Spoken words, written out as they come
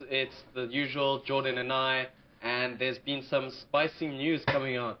It's the usual Jordan and I, and there's been some spicy news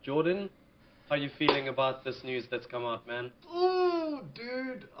coming out. Jordan, how are you feeling about this news that's come out, man? Oh,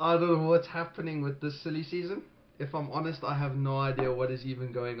 dude, I don't know what's happening with this silly season. If I'm honest, I have no idea what is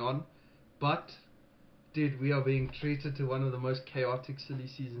even going on. But, dude, we are being treated to one of the most chaotic silly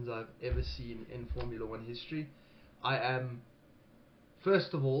seasons I've ever seen in Formula One history. I am,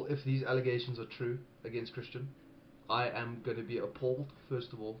 first of all, if these allegations are true against Christian, I am going to be appalled.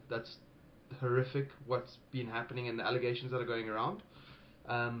 First of all, that's horrific what's been happening and the allegations that are going around.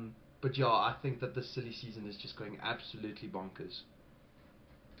 But yeah, I think that this silly season is just going absolutely bonkers.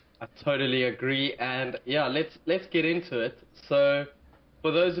 I totally agree, and yeah, let's get into it. So,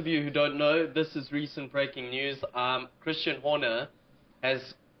 for those of you who don't know, this is recent breaking news. Christian Horner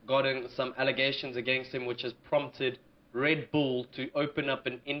has gotten some allegations against him, which has prompted Red Bull to open up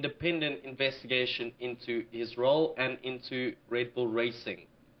an independent investigation into his role and into Red Bull Racing.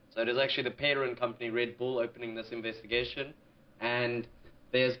 So it is actually the parent company, Red Bull, opening this investigation, and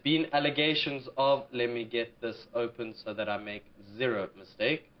there's been allegations of, let me get this open so that I make zero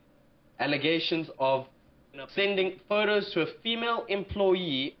mistake, allegations of sending photos to a female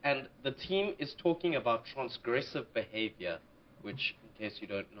employee, and the team is talking about transgressive behavior, which, in case you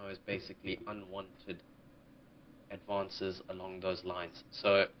don't know, is basically unwanted advances along those lines.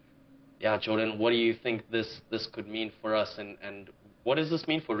 So, yeah, Jordan, what do you think this could mean for us, and what does this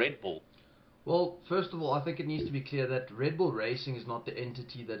mean for Red Bull? Well, first of all, I think it needs to be clear that Red Bull Racing is not the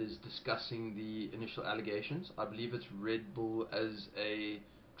entity that is discussing the initial allegations. I believe it's Red Bull as a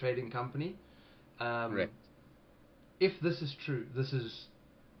trading company. Um, Correct. if this is true, this is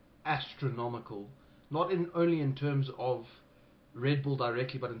astronomical. Not in only in terms of Red Bull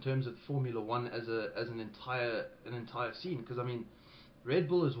directly, but in terms of Formula One as an entire scene. Because I mean, Red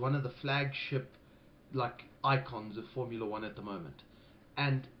Bull is one of the flagship like icons of Formula One at the moment,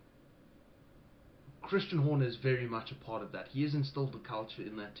 and Christian Horner is very much a part of that. He has instilled the culture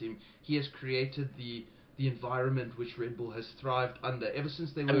in that team. He has created the environment which Red Bull has thrived under ever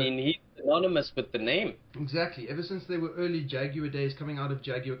since they I were mean, he's synonymous with the name. exactly ever since they were early Jaguar days coming out of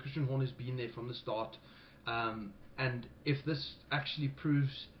Jaguar. Christian Horner's been there from the start, and if this actually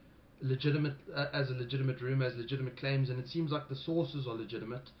proves legitimate as a legitimate rumor, as legitimate claims, and it seems like the sources are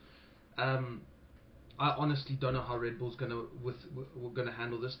legitimate. Um, I honestly don't know how Red Bull's gonna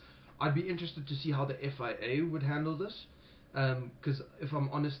handle this. I'd be interested to see how the FIA would handle this, because if I'm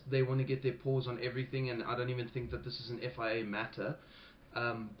honest, they want to get their paws on everything, and I don't even think that this is an FIA matter.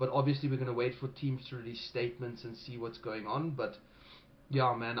 But obviously, we're gonna wait for teams to release statements and see what's going on. But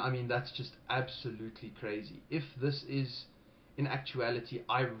yeah, man, I mean that's just absolutely crazy. If this is in actuality,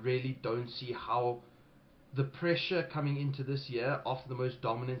 I really don't see how the pressure coming into this year after the most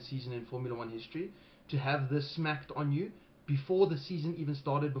dominant season in Formula One history to have this smacked on you before the season even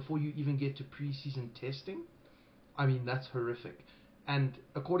started, before you even get to preseason testing. I mean, that's horrific. And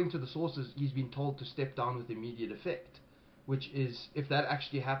according to the sources, he's been told to step down with immediate effect, which is, if that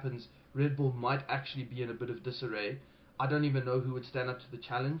actually happens, Red Bull might actually be in a bit of disarray. I don't even know who would stand up to the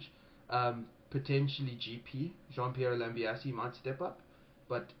challenge. Potentially GP, Jean-Pierre Lambiase might step up.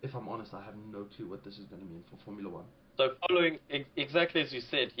 But if I'm honest, I have no clue what this is going to mean for Formula One. So following exactly as you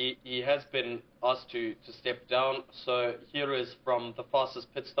said, he has been asked to step down. So here is from the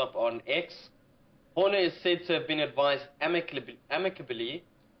fastest pit stop on X. Horner is said to have been advised amicably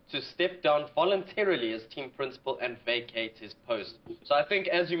to step down voluntarily as team principal and vacate his post. So I think,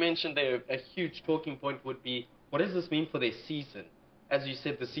 as you mentioned there, a huge talking point would be, what does this mean for their season? As you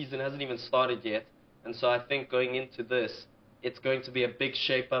said, the season hasn't even started yet. And so I think going into this, it's going to be a big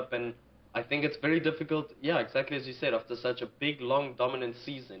shape-up, and I think it's very difficult, yeah, exactly as you said, after such a big, long, dominant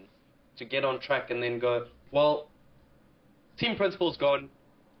season, to get on track and then go, well, team principal's gone,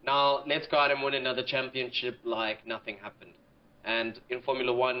 now let's go out and win another championship like nothing happened. And in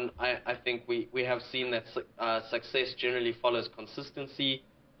Formula One, I think we have seen that success generally follows consistency.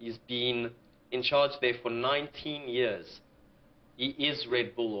 He's been in charge there for 19 years. He is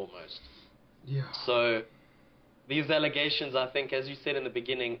Red Bull almost. Yeah. So these allegations, I think, as you said in the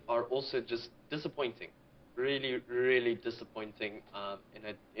beginning, are also just disappointing. Really, really disappointing.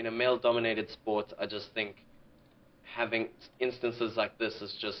 In a male-dominated sport, I just think having instances like this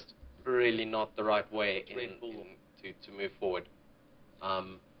is just really not the right way to move forward.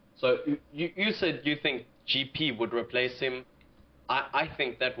 So you said you think GP would replace him. I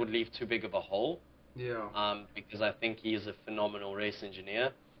think that would leave too big of a hole. Yeah. Because I think he is a phenomenal race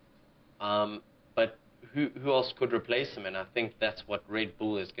engineer. But who else could replace him? And I think that's what Red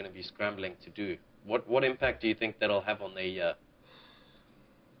Bull is going to be scrambling to do. What impact do you think that'll have on their year?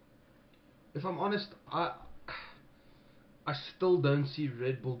 If I'm honest, I still don't see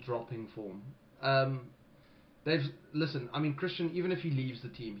Red Bull dropping form. Um, listen. I mean, Christian, even if he leaves the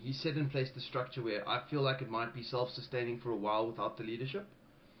team, he's set in place the structure where I feel like it might be self-sustaining for a while without the leadership.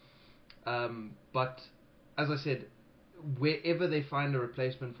 But as I said, wherever they find a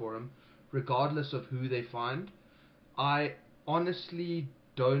replacement for him, regardless of who they find, I honestly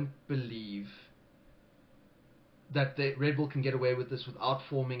don't believe that Red Bull can get away with this without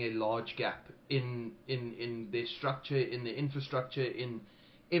forming a large gap in their structure, in their infrastructure, in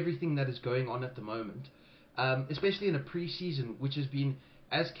everything that is going on at the moment. Especially in a pre-season which has been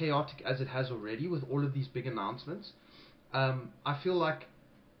as chaotic as it has already with all of these big announcements. I feel like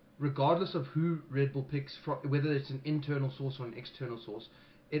regardless of who Red Bull picks, whether it's an internal source or an external source,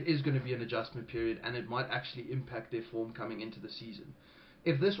 it is going to be an adjustment period, and it might actually impact their form coming into the season.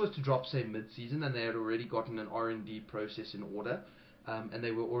 If this was to drop, say, mid-season, and they had already gotten an R&D process in order, and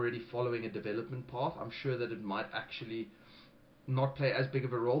they were already following a development path, I'm sure that it might actually not play as big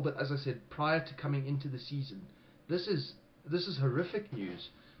of a role. But as I said, prior to coming into the season, this is horrific news.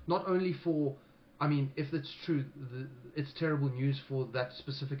 Not only for, I mean, if it's true, it's terrible news for that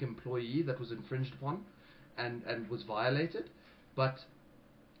specific employee that was infringed upon and was violated, but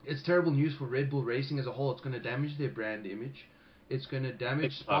it's terrible news for Red Bull Racing as a whole. It's going to damage their brand image. It's going to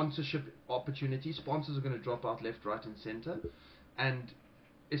damage sponsorship opportunities. Sponsors are going to drop out left, right, and center, and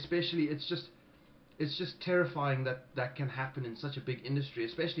especially it's just terrifying that that can happen in such a big industry,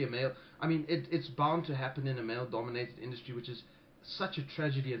 especially a male. I mean, it's bound to happen in a male-dominated industry, which is such a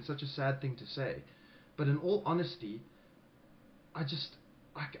tragedy and such a sad thing to say. But in all honesty,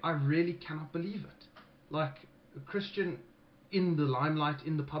 I really cannot believe it. Like, Christian in the limelight,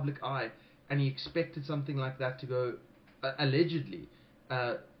 in the public eye, and he expected something like that to go, allegedly,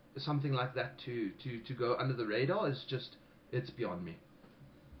 something like that to go under the radar is just, it's beyond me.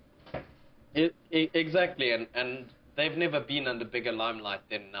 Exactly, and they've never been under bigger limelight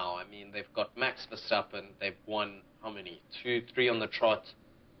than now. I mean, they've got Max Verstappen. They've won how many? 2, 3 on the trot.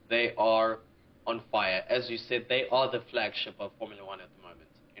 They are on fire. As you said, they are the flagship of Formula One at the moment.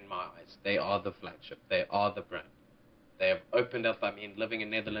 In my eyes, they are the flagship. They are the brand. They have opened up. I mean, living in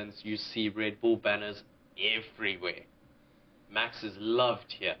Netherlands, you see Red Bull banners everywhere. Max is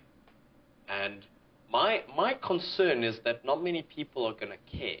loved here, and my concern is that not many people are gonna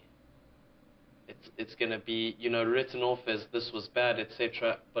care. It's going to be, written off as this was bad,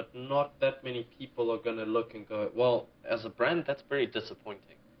 etc. But not that many people are going to look and go, well, as a brand, that's very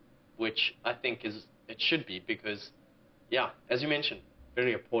disappointing, which I think it should be because, yeah, as you mentioned,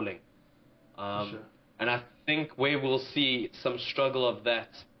 very appalling. Sure. And I think where we'll see some struggle of that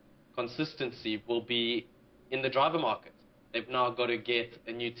consistency will be in the driver market. They've now got to get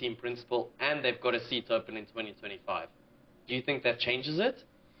a new team principal and they've got a seat open in 2025. Do you think that changes it?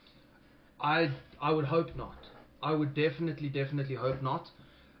 I would hope not. I would definitely hope not.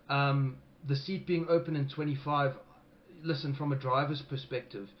 The seat being open in 25, listen, from a driver's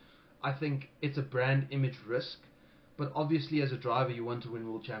perspective, I think it's a brand image risk. But obviously, as a driver, you want to win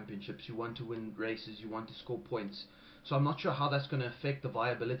world championships, you want to win races, you want to score points. So I'm not sure how that's going to affect the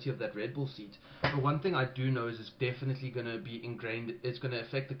viability of that Red Bull seat. But one thing I do know is it's definitely going to be ingrained. It's going to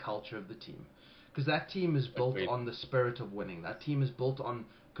affect the culture of the team, because that team is built on the spirit of winning. That team is built on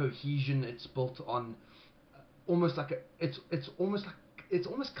cohesion. It's built on almost like it's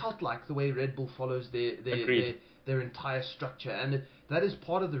almost cult-like the way Red Bull follows their entire structure, and that is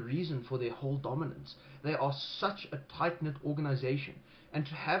part of the reason for their whole dominance. They are such a tight-knit organization, and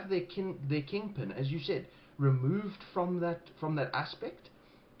to have their kingpin, as you said, removed from that aspect,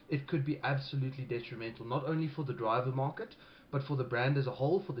 it could be absolutely detrimental, not only for the driver market, but for the brand as a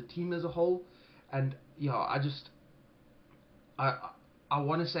whole, for the team as a whole. And yeah, I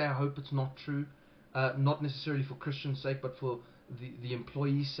want to say I hope it's not true, not necessarily for Christian's sake, but for the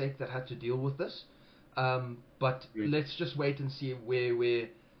employees' sake that had to deal with this. But let's just wait and see where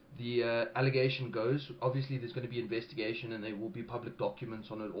the allegation goes. Obviously, there's going to be investigation, and there will be public documents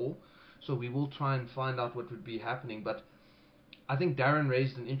on it all. So we will try and find out what would be happening. But I think Darren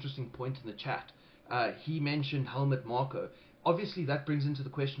raised an interesting point in the chat. He mentioned Helmut Marko. Obviously, that brings into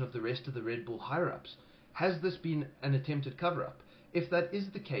the question of the rest of the Red Bull higher-ups. Has this been an attempted cover-up? If that is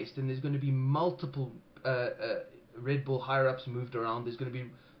the case, then there's going to be multiple Red Bull higher-ups moved around. There's going to be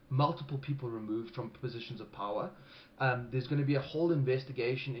multiple people removed from positions of power. There's going to be a whole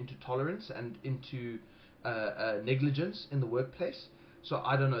investigation into tolerance and into negligence in the workplace. So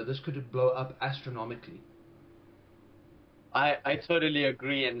I don't know. This could blow up astronomically. I totally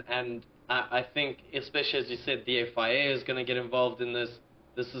agree, and I think, especially as you said, the FIA is going to get involved in this.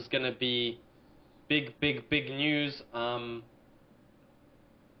 This is going to be big news.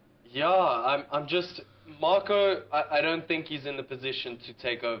 Yeah, I'm just Marco, I don't think he's in the position to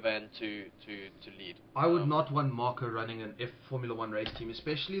take over and to lead. I would not want Marco running an F Formula One race team,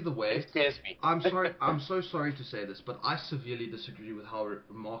 especially the way. It scares me. I'm sorry. I'm so sorry to say this, but I severely disagree with how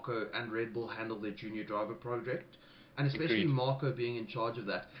Marco and Red Bull handle their junior driver project, and especially Agreed. Marco being in charge of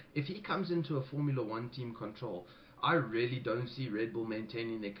that. If he comes into a Formula One team control, I really don't see Red Bull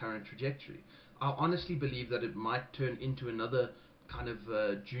maintaining their current trajectory. I honestly believe that it might turn into another kind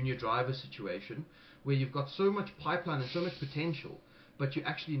of junior driver situation where you've got so much pipeline and so much potential, but you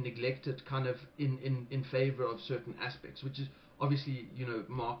actually neglect it kind of in favor of certain aspects, which is obviously,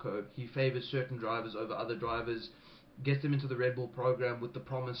 Marco, he favors certain drivers over other drivers, gets them into the Red Bull program with the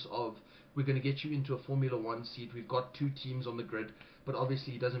promise of, we're going to get you into a Formula One seat, we've got 2 teams on the grid, but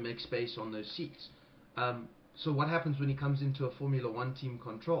obviously he doesn't make space on those seats. So what happens when he comes into a Formula One team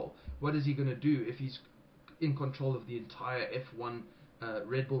control? What is he going to do if he's in control of the entire F1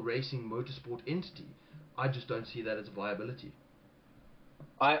 Red Bull Racing motorsport entity? I just don't see that as a viability.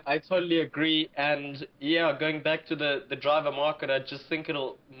 I totally agree, and yeah, going back to the driver market, I just think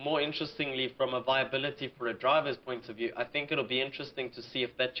it'll, more interestingly from a viability for a driver's point of view, I think it'll be interesting to see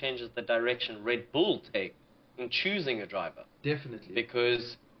if that changes the direction Red Bull take in choosing a driver. Definitely.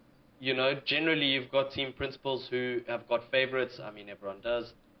 Because, generally you've got team principals who have got favorites. I mean, everyone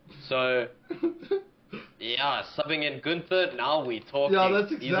does. So, yeah, subbing in Gunther, now we talking. Yeah,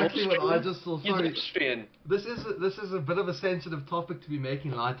 that's exactly what I just saw. He's Sorry. Austrian. This is a bit of a sensitive topic to be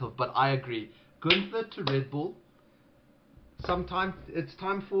making light of, but I agree. Gunther to Red Bull. Sometime it's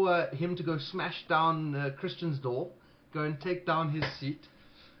time for him to go smash down Christian's door, go and take down his seat.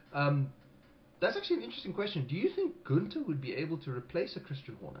 That's actually an interesting question. Do you think Gunther would be able to replace a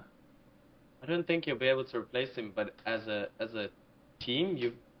Christian Horner? I don't think you'll be able to replace him, but as a team,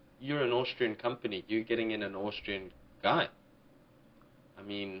 you're an Austrian company. You're getting in an Austrian guy. I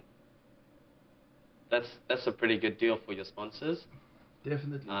mean, that's a pretty good deal for your sponsors.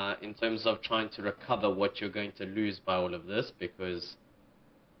 Definitely. In terms of trying to recover what you're going to lose by all of this, because,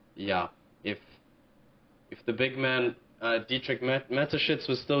 yeah, if the big man Dietrich Mateschitz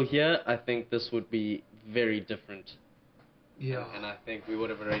was still here, I think this would be very different. Yeah. And I think we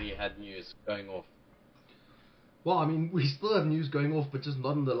would have already had news going off. Well, I mean, we still have news going off, but just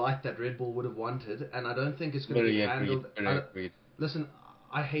not in the light that Red Bull would have wanted, and I don't think it's going to be handled. Very agreed. Listen,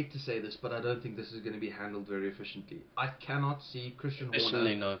 I hate to say this, but I don't think this is going to be handled very efficiently. I cannot see Christian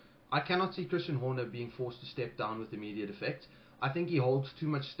Horner. No. I cannot see Christian Horner being forced to step down with immediate effect. I think he holds too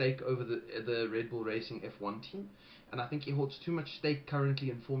much stake over the Red Bull Racing F1 team, and I think he holds too much stake currently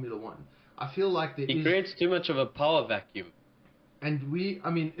in Formula One. I feel like he creates too much of a power vacuum. And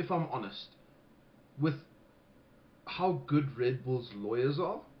I mean, if I'm honest, with how good Red Bull's lawyers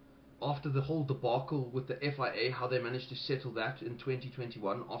are, after the whole debacle with the FIA, how they managed to settle that in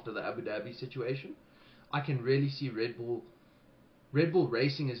 2021 after the Abu Dhabi situation, I can really see Red Bull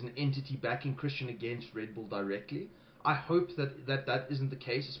Racing as an entity backing Christian against Red Bull directly. I hope that isn't the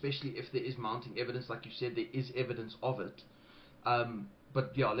case, especially if there is mounting evidence. Like you said, there is evidence of it.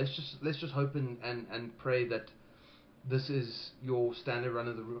 But yeah, let's just hope and pray that this is your standard run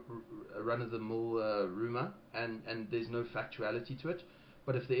of the mill rumor, and there's no factuality to it.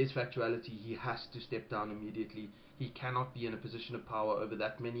 But if there is factuality, he has to step down immediately. He cannot be in a position of power over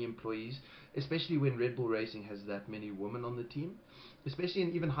that many employees, especially when Red Bull Racing has that many women on the team, especially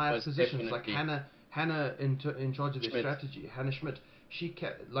in even higher positions like Hannah in charge of their strategy, Hannah Schmidt.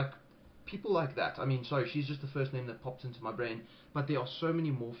 People like that. I mean, sorry, she's just the first name that pops into my brain, but there are so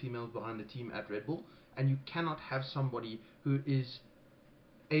many more females behind the team at Red Bull, and you cannot have somebody who is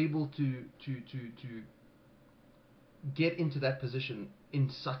able to get into that position in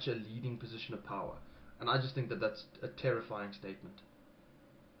such a leading position of power. And I just think that that's a terrifying statement.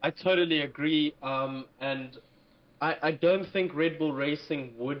 I totally agree, and I don't think Red Bull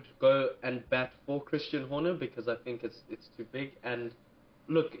Racing would go and bat for Christian Horner, because I think it's too big. And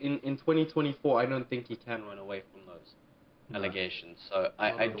look, in 2024, I don't think he can run away from those allegations. So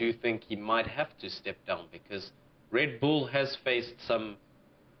I do think he might have to step down, because Red Bull has faced some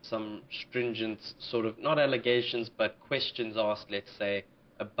stringent sort of, not allegations, but questions asked, let's say,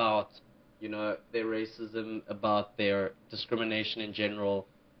 about, their racism, about their discrimination in general.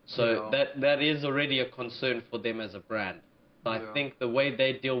 So that is already a concern for them as a brand. So I think the way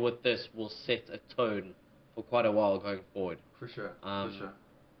they deal with this will set a tone for quite a while going forward. For sure.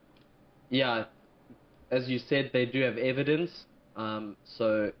 Yeah, as you said, they do have evidence.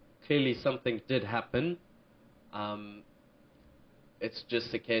 So clearly something did happen. It's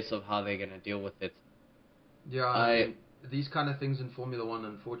just a case of how they're going to deal with it. Yeah, I mean, these kind of things in Formula One,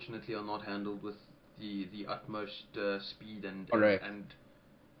 unfortunately, are not handled with the utmost speed and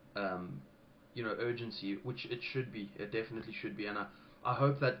urgency, which it should be. It definitely should be, and I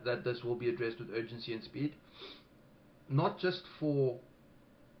hope that this will be addressed with urgency and speed, not just for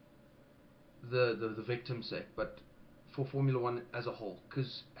the victim's sake, but for Formula One as a whole.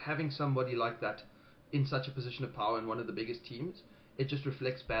 Because having somebody like that in such a position of power in one of the biggest teams, it just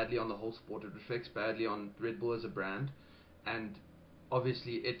reflects badly on the whole sport. It reflects badly on Red Bull as a brand, and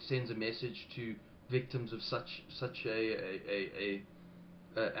obviously it sends a message to victims of such an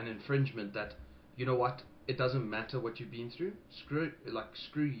infringement that, you know what, it doesn't matter what you've been through.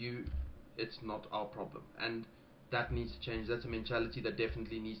 Screw you. It's not our problem, and that needs to change. That's a mentality that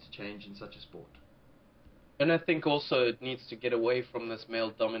definitely needs to change in such a sport. And I think also it needs to get away from this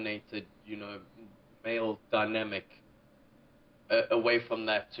male-dominated, male dynamic, away from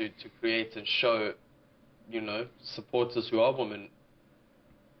that to create and show, supporters who are women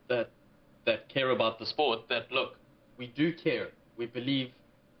that care about the sport, that, look, we do care. We believe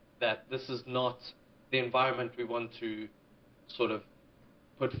that this is not the environment we want to sort of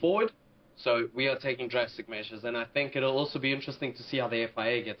put forward. So we are taking drastic measures, and I think it'll also be interesting to see how the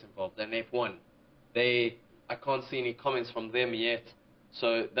FIA gets involved and F1. I can't see any comments from them yet,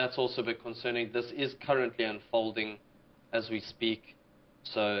 so that's also a bit concerning. This is currently unfolding as we speak.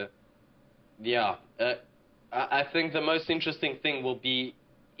 So, yeah, I think the most interesting thing will be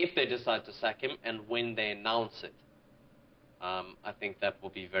if they decide to sack him and when they announce it. I think that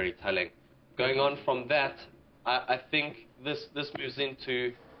will be very telling. Going on from that, I think this moves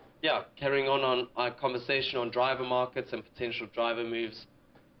into, carrying on our conversation on driver markets and potential driver moves.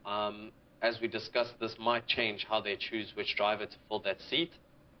 As we discussed, this might change how they choose which driver to fill that seat.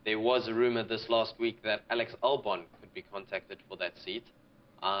 There was a rumor this last week that Alex Albon could be contacted for that seat,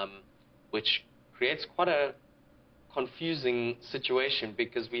 which creates quite a confusing situation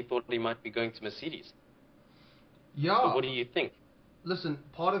because we thought he might be going to Mercedes. Yeah. So what do you think? Listen,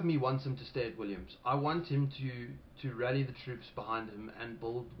 part of me wants him to stay at Williams. I want him to rally the troops behind him and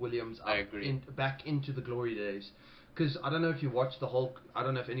build Williams up back into the glory days. Because I don't know if you watched the whole... I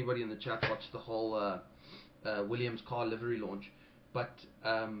don't know if anybody in the chat watched the whole Williams car livery launch, but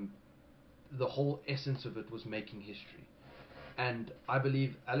the whole essence of it was making history. And I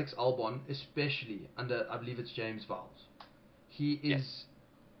believe Alex Albon, especially under, I believe it's James Vowles, he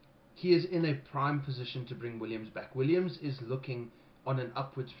is in a prime position to bring Williams back. Williams is looking on an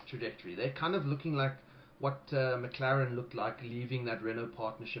upwards trajectory. They're kind of looking like what McLaren looked like, leaving that Renault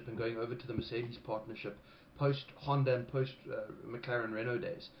partnership and going over to the Mercedes partnership post Honda and post McLaren Renault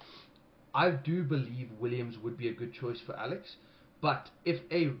days. I do believe Williams would be a good choice for Alex, but if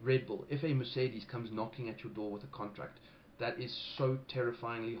a Red Bull, if a Mercedes comes knocking at your door with a contract, that is so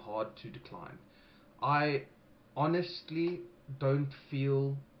terrifyingly hard to decline. I honestly don't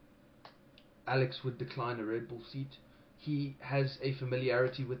feel Alex would decline a Red Bull seat. He has a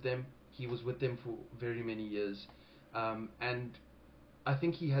familiarity with them. He was with them for very many years. And I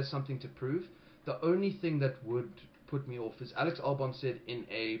think he has something to prove. The only thing that would put me off is Alex Albon said in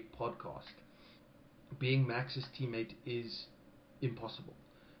a podcast, being Max's teammate is impossible.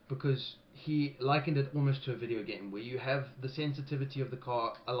 Because he likened it almost to a video game, where you have the sensitivity of the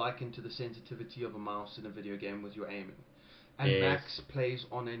car likened to the sensitivity of a mouse in a video game with your aiming. And Yes. Max plays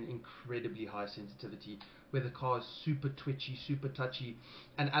on an incredibly high sensitivity, where the car is super twitchy, super touchy,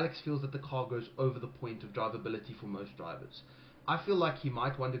 and Alex feels that the car goes over the point of drivability for most drivers. I feel like he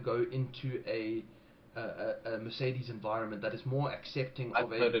might want to go into a Mercedes environment that is more accepting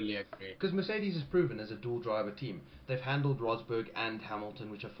of I totally agree. because Mercedes is proven as a dual driver team. They've handled Rosberg and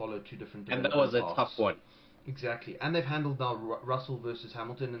Hamilton, which have followed two different And that was a tough one. Exactly. And they've handled now Russell versus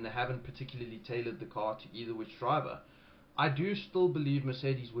Hamilton, and they haven't particularly tailored the car to either which driver. I do still believe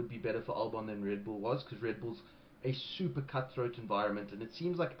Mercedes would be better for Albon than Red Bull was, because Red Bull's a super cutthroat environment, and it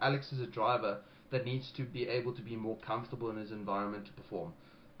seems like Alex is a driver that needs to be able to be more comfortable in his environment to perform.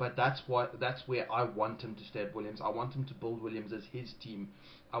 But that's where I want him to stay at Williams. I want him to build Williams as his team.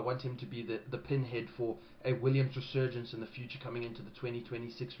 I want him to be the pinhead for a Williams resurgence in the future coming into the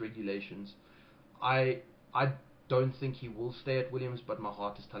 2026 regulations. I don't think he will stay at Williams, but my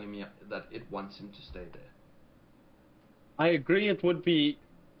heart is telling me that it wants him to stay there. I agree it would be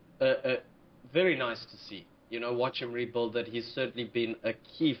very nice to see. Watch him rebuild it. He's certainly been a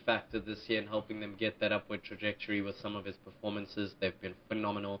key factor this year in helping them get that upward trajectory with some of his performances. They've been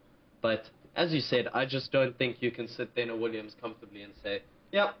phenomenal. But, as you said, I just don't think you can sit there in a Williams comfortably and say,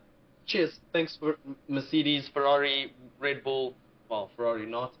 yeah, cheers, thanks for Mercedes, Ferrari, Red Bull. Well, Ferrari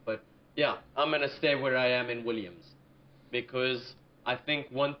not, but yeah, I'm going to stay where I am in Williams. Because I think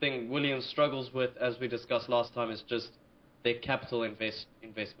one thing Williams struggles with, as we discussed last time, is just their capital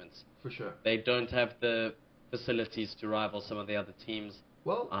investments. For sure. They don't have the facilities to rival some of the other teams.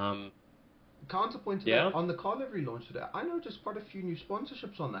 Well, Counterpoint to Yeah? that, on the car livery launch today, I noticed quite a few new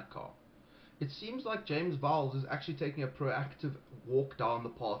sponsorships on that car. It seems like James Bowles is actually taking a proactive walk down the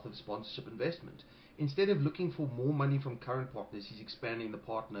path of sponsorship investment. Instead of looking for more money from current partners, he's expanding the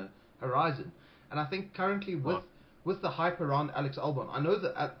partner horizon. And I think currently Right. with the hype around Alex Albon, I know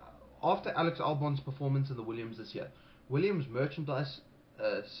that after Alex Albon's performance in the Williams this year, Williams merchandise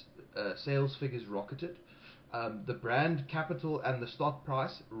sales figures rocketed. The brand capital and the stock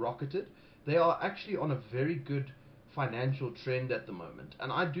price rocketed. They are actually on a very good financial trend at the moment.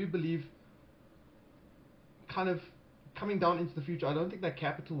 And I do believe, kind of coming down into the future, I don't think that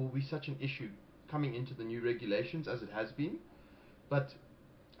capital will be such an issue coming into the new regulations as it has been. But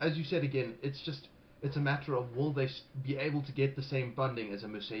as you said again, it's a matter of will they be able to get the same funding as a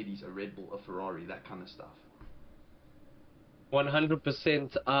Mercedes, a Red Bull, a Ferrari, that kind of stuff.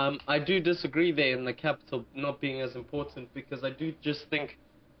 100%. I do disagree there in the capital not being as important, because I do just think,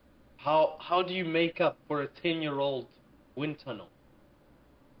 how do you make up for a 10-year-old wind tunnel?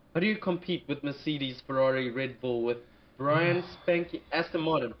 How do you compete with Mercedes, Ferrari, Red Bull, with brand spanking Aston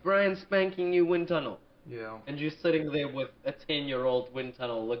Martin, brand spanking new wind tunnel, Yeah, and you're sitting there with a 10-year-old wind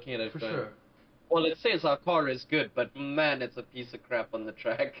tunnel looking at it for going, sure. well, it says our car is good, but man, it's a piece of crap on the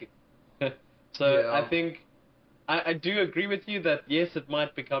track. So I Yeah, think I do agree with you that yes, it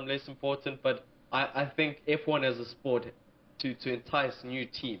might become less important, but I think F1 as a sport, to entice new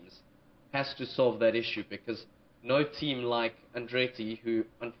teams, has to solve that issue, because no team like Andretti, who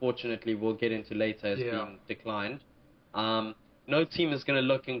unfortunately we'll get into later, has yeah, been declined. No team is going to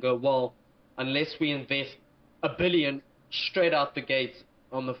look and go, well, unless we invest 1 billion straight out the gates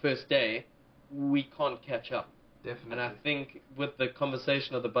on the first day, we can't catch up. And I definitely. think with the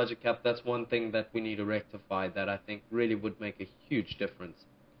conversation of the budget cap, that's one thing that we need to rectify, that I think really would make a huge difference.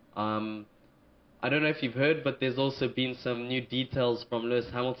 Um, I don't know if you've heard, but there's also been some new details from Lewis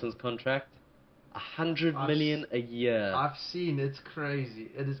Hamilton's contract. 100 million a year. I've seen, it's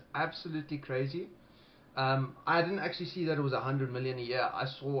crazy. It is absolutely crazy. I didn't actually see that it was 100 million a year. I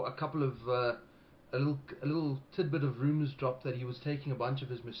saw a couple of a little tidbit of rumors dropped that he was taking a bunch of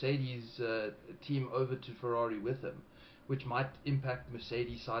his Mercedes team over to Ferrari with him, which might impact the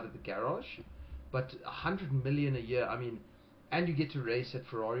Mercedes side of the garage. But 100 million a year, I mean, and you get to race at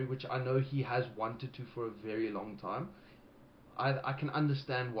Ferrari, which I know he has wanted to for a very long time. I can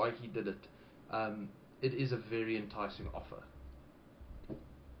understand why he did it. It is a very enticing offer.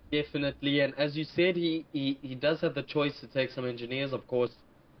 Definitely, and as you said, he does have the choice to take some engineers. Of course,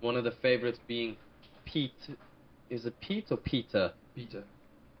 one of the favorites being Pete. Is it Pete or Peter? Peter.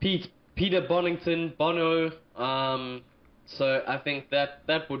 Peter Bonington, Bono. So I think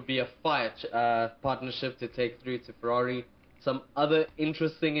that would be a fire partnership to take through to Ferrari. Some other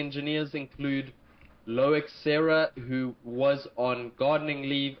interesting engineers include Loic Serra, who was on gardening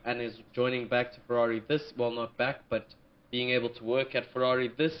leave and is joining back to Ferrari well, not back, but being able to work at Ferrari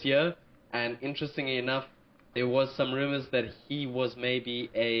this year. And interestingly enough, there was some rumors that he was maybe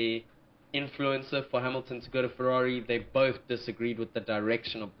a influencer for Hamilton to go to Ferrari. They both disagreed with the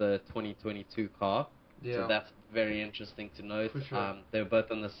direction of the 2022 car. So Yeah, that's very interesting to note. for sure. They were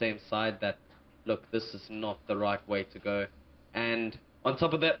both on the same side that, look, this is not the right way to go. And on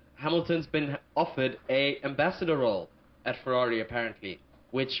top of that, Hamilton's been offered a ambassador role at Ferrari, apparently,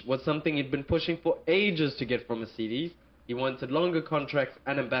 which was something he'd been pushing for ages to get from Mercedes. He wanted longer contracts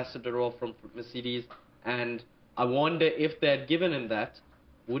and ambassador role from Mercedes, and I wonder if they had given him that,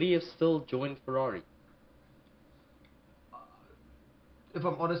 would he have still joined Ferrari? If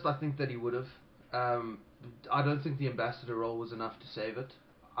I'm honest, I think that he would have. Um, I don't think the ambassador role was enough to save it.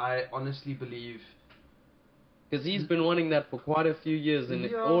 I honestly believe. Because he's been wanting that for quite a few years in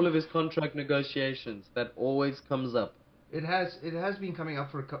Yeah, all of his contract negotiations. That always comes up. it has been coming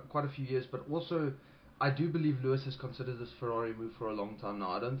up for quite a few years, but also I do believe Lewis has considered this Ferrari move for a long time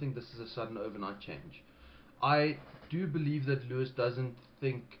now. I don't think this is a sudden overnight change. I do believe that Lewis doesn't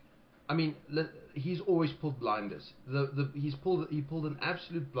think. I mean, he's always pulled blinders. He pulled an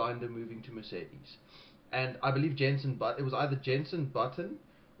absolute blinder moving to Mercedes, and I believe it was either Jenson Button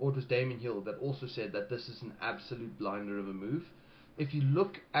or it was Damon Hill that also said that this is an absolute blinder of a move. If you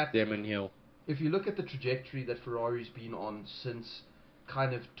look at Damon Hill. if you look at the trajectory that Ferrari's been on since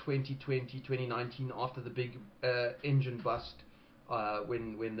kind of 2020, 2019, after the big engine bust,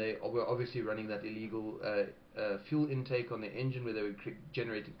 when they were obviously running that illegal fuel intake on the engine where they were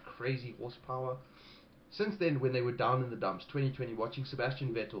generating crazy horsepower. Since then, when they were down in the dumps, 2020, watching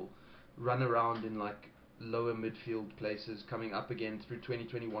Sebastian Vettel run around in like lower midfield places, coming up again through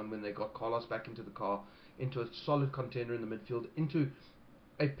 2021 when they got Carlos back into the car, into a solid contender in the midfield, into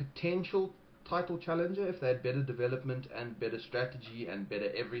a potential title challenger if they had better development and better strategy and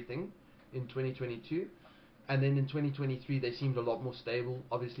better everything. in 2022. And then in 2023, they seemed a lot more stable.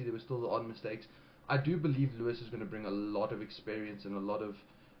 Obviously, there were still the odd mistakes. I do believe Lewis is going to bring a lot of experience and a lot of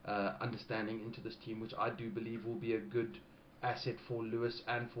understanding into this team, which I do believe will be a good asset for Lewis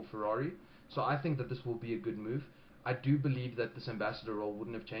and for Ferrari. So I think that this will be a good move. I do believe that this ambassador role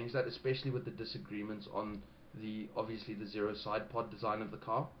wouldn't have changed that, especially with the disagreements on obviously the zero side pod design of the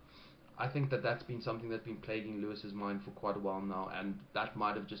car. I think that that's been something that's been plaguing Lewis's mind for quite a while now, and that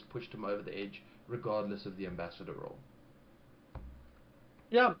might have just pushed him over the edge, regardless of the ambassador role.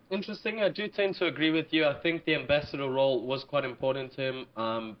 Yeah, interesting. I do tend to agree with you. I think the ambassador role was quite important to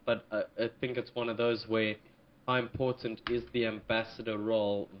him, but I think it's one of those where how important is the ambassador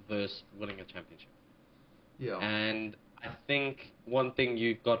role versus winning a championship? Yeah. And I think one thing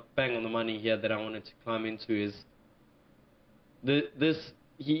you got bang on the money here that I wanted to climb into is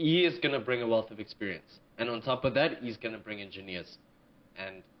he is going to bring a wealth of experience. And on top of that, he's going to bring engineers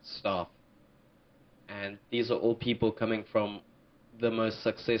and staff. And these are all people coming from the most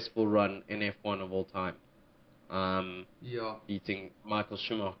successful run in F1 of all time. Beating Michael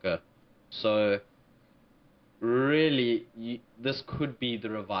Schumacher. So really, this could be the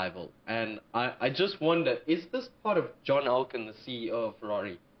revival. And I just wonder, is this part of John Elkann, the CEO of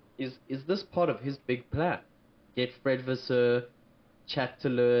Ferrari, is this part of his big plan? Get Fred Vasseur, chat to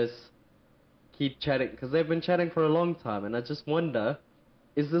Lewis, keep chatting, because they've been chatting for a long time, and I just wonder,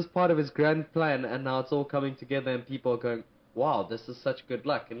 is this part of his grand plan, and now it's all coming together and people are going, wow, this is such good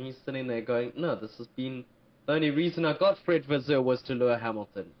luck, and he's sitting there going, no, this has been, the only reason I got Fred Vasseur was to lure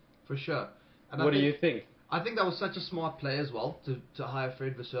Hamilton. For sure. And what do you think? I think that was such a smart play as well, to hire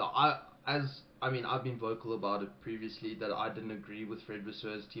Fred Vasseur. I've been vocal about it previously, that I didn't agree with Fred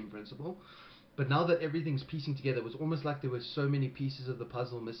Vasseur's team principal. But now that everything's piecing together, it was almost like there were so many pieces of the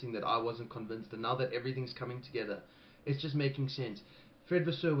puzzle missing that I wasn't convinced. And now that everything's coming together, it's just making sense. Fred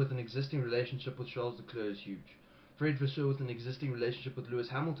Vasseur with an existing relationship with Charles Leclerc is huge. Fred Vasseur with an existing relationship with Lewis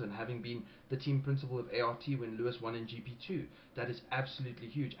Hamilton, having been the team principal of ART when Lewis won in GP2. That is absolutely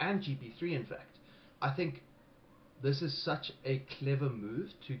huge. And GP3, in fact. I think this is such a clever move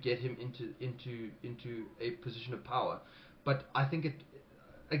to get him into a position of power. But I think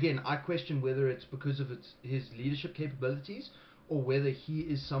again, I question whether it's because of his leadership capabilities or whether he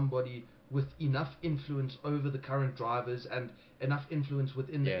is somebody with enough influence over the current drivers and enough influence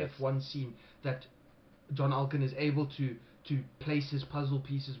within the F1 scene that John Elkann is able to place his puzzle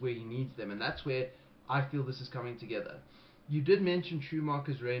pieces where he needs them. And that's where I feel this is coming together. You did mention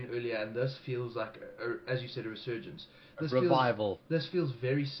Schumacher's reign earlier, and this feels like, as you said, a resurgence. This revival. This feels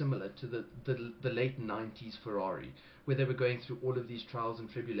very similar to the late 90s Ferrari, where they were going through all of these trials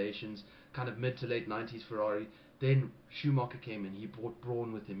and tribulations, kind of mid to late 90s Ferrari. Then Schumacher came in, he brought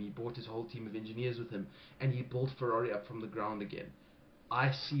Brawn with him, he brought his whole team of engineers with him, and he built Ferrari up from the ground again.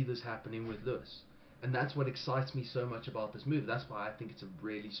 I see this happening with Lewis, and that's what excites me so much about this move. That's why I think it's a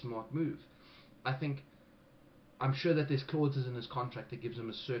really smart move. I'm sure that there's clauses in his contract that gives him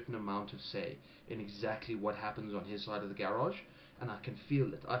a certain amount of say in exactly what happens on his side of the garage, and I can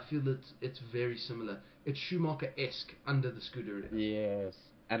feel it. I feel it's very similar. It's Schumacher-esque under the Scuderia. Yes,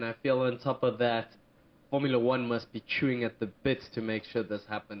 and I feel on top of that, Formula One must be chewing at the bits to make sure this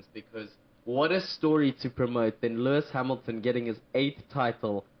happens, because what a story to promote than Lewis Hamilton getting his 8th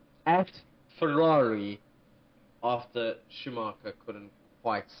title at Ferrari after Schumacher couldn't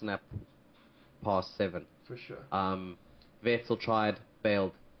quite snap past 7. For sure. Vettel tried,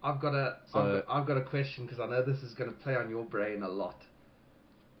 failed. I've got a question, because I know this is going to play on your brain a lot.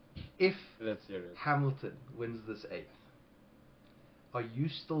 If Hamilton wins this 8th, are you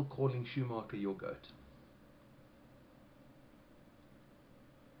still calling Schumacher your GOAT?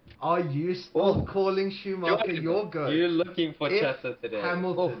 Are you still calling Schumacher your GOAT? You're looking for chatter today. If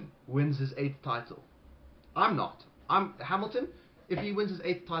Hamilton wins his 8th title. I'm not. Hamilton, if he wins his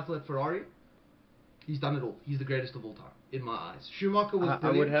 8th title at Ferrari, he's done it all. He's the greatest of all time, in my eyes. Schumacher was brilliant.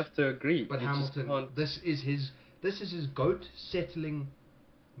 I would have to agree. But Hamilton, this is his GOAT settling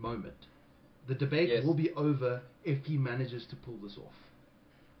moment. The debate will be over if he manages to pull this off.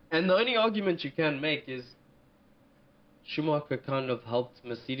 And the only argument you can make is Schumacher kind of helped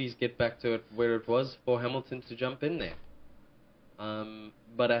Mercedes get back to it where it was for Hamilton to jump in there.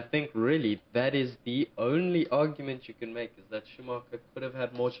 But I think really that is the only argument you can make, is that Schumacher could have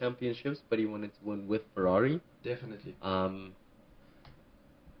had more championships, but he wanted to win with Ferrari. Definitely.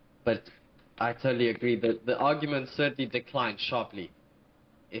 But I totally agree that the argument certainly declined sharply.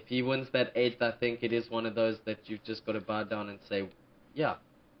 If he wins that 8th, I think it is one of those that you've just got to bow down and say, yeah,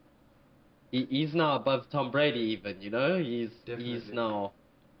 he's now above Tom Brady even, you know? He's now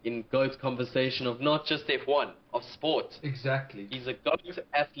in GOAT conversation of not just F1, of sport. Exactly. He's a GOAT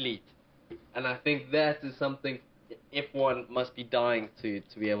athlete. And I think that is something F1 must be dying to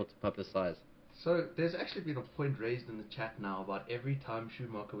be able to publicize. So there's actually been a point raised in the chat now about every time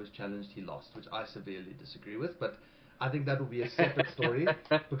Schumacher was challenged, he lost, which I severely disagree with. But I think that will be a separate story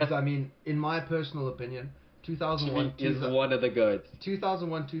because I mean, in my personal opinion, 2001 is one of the goats.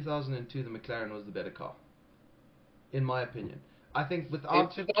 2001, 2002, the McLaren was the better car. In my opinion, I think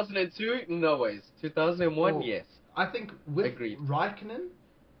without In 2002, no ways. 2001, oh, yes. I think with Agreed. Raikkonen,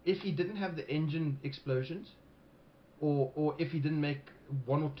 if he didn't have the engine explosions, or if he didn't make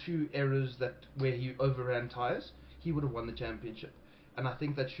one or two errors where he overran tires, he would have won the championship. And I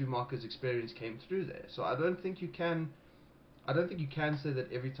think that Schumacher's experience came through there. So I don't think you can say that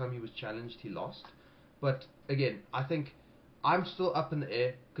every time he was challenged he lost. But again, I think I'm still up in the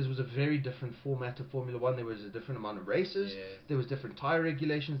air because it was a very different format of Formula One. There was a different amount of races. Yes. There was different tire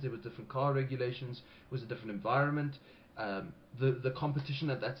regulations. There was different car regulations. It was a different environment. The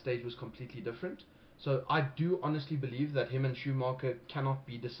competition at that stage was completely different. So I do honestly believe that him and Schumacher cannot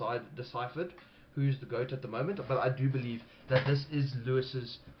be deciphered who's the GOAT at the moment. But I do believe that this is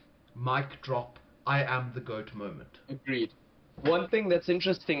Lewis's mic drop, I am the GOAT moment. Agreed. One thing that's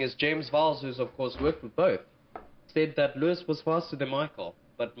interesting is James Vowles, who's of course worked with both, said that Lewis was faster than Michael,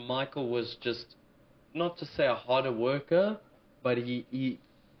 but Michael was just, not to say a harder worker, but he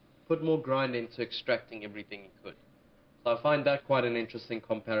put more grind into extracting everything he could. So I find that quite an interesting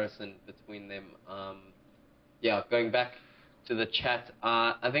comparison between them. Going back to the chat,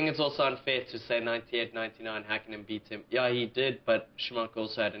 I think it's also unfair to say 98, 99, Hakkinen beat him. Yeah, he did, but Schumacher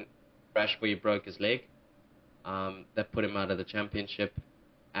also had a crash where he broke his leg. That put him out of the championship.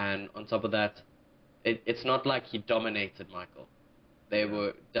 And on top of that, it's not like he dominated Michael. They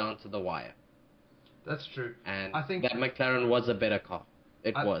were down to the wire. That's true. And I think that McLaren was a better car.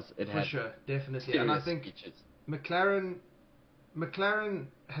 It was. It for had sure, definitely. And I think features. McLaren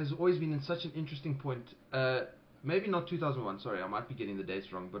has always been in such an interesting point. Maybe not 2001. Sorry, I might be getting the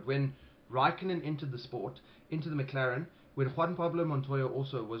dates wrong. But when Raikkonen entered the sport, into the McLaren, when Juan Pablo Montoya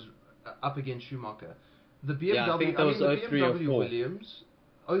also was up against Schumacher, the BMW, I think that was the 03 or BMW 04. Williams,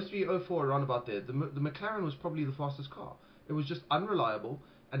 03, 04, around about there. The McLaren was probably the fastest car. It was just unreliable,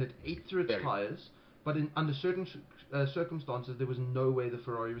 and it ate through its tires. But under certain circumstances, there was no way the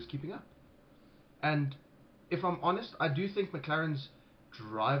Ferrari was keeping up. And if I'm honest, I do think McLaren's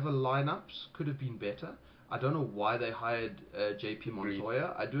driver lineups could have been better. I don't know why they hired JP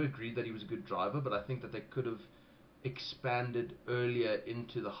Montoya. I do agree that he was a good driver, but I think that they could have expanded earlier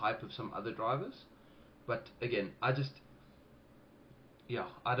into the hype of some other drivers. But again, I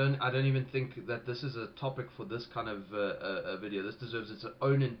don't even think that this is a topic for this kind of a video. This deserves its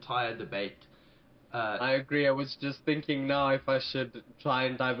own entire debate. I agree. I was just thinking now if I should try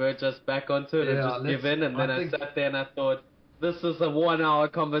and diverge us back onto it and just give in. And then I sat there and I thought, this is a 1 hour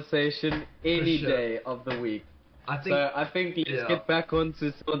conversation any day of the week. I think let's get back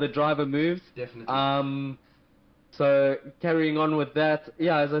onto some of the driver moves. Definitely. So carrying on with that,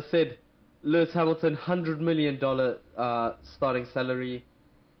 as I said, Lewis Hamilton, $100 million starting salary,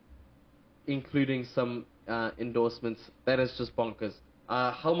 including some endorsements. That is just bonkers.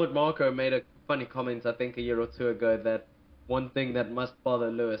 Helmut Marko made a funny comment, I think a year or two ago, that one thing that must bother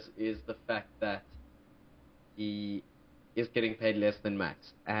Lewis is the fact that he is getting paid less than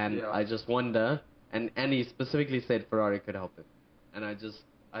Max. And I just wonder, and he specifically said Ferrari could help him. And I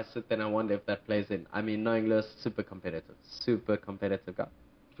sit there and I wonder if that plays in. I mean, knowing Lewis, super competitive guy.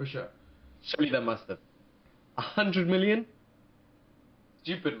 For sure. Surely they must have. 100 million?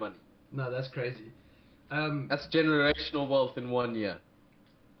 Stupid money. No, that's crazy. That's generational wealth in 1 year.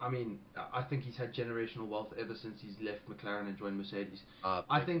 I mean, I think he's had generational wealth ever since he's left McLaren and joined Mercedes.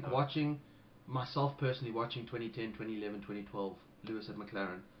 I think myself personally watching 2010, 2011, 2012, Lewis at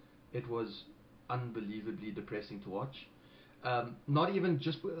McLaren, it was unbelievably depressing to watch. Not even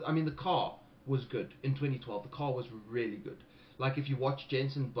just, I mean, the car was good in 2012. The car was really good. Like if you watch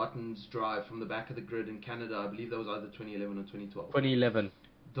Jenson Button's drive from the back of the grid in Canada, I believe that was either 2011 or 2012. 2011.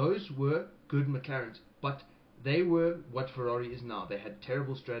 Those were good McLarens, but they were what Ferrari is now. They had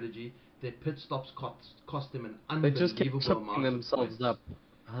terrible strategy. Their pit stops cost them an unbelievable amount of points. They just kept chopping themselves up.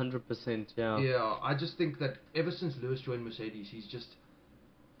 100%, yeah. Yeah, I just think that ever since Lewis joined Mercedes,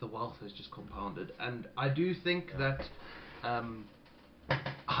 the wealth has just compounded. And I do think that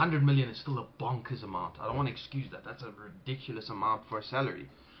 100 million is still a bonkers amount. I don't want to excuse that. That's a ridiculous amount for a salary.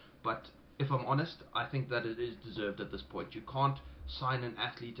 But if I'm honest, I think that it is deserved at this point. You can't sign an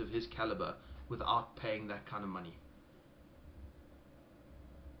athlete of his caliber without paying that kind of money.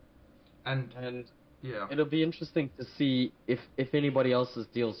 And it'll be interesting to see if anybody else's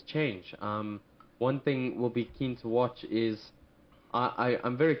deals change. One thing we'll be keen to watch is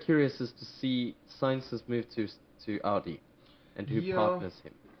I'm very curious as to see Sainz's move to Audi and who Yeah, partners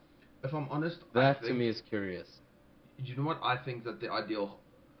him. if I'm honest, That to me is curious. you know what? I think that the ideal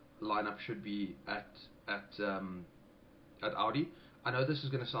lineup should be at Audi. I know this is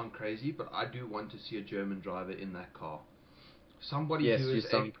going to sound crazy, but I do want to see a German driver in that car. Somebody Yes, who you is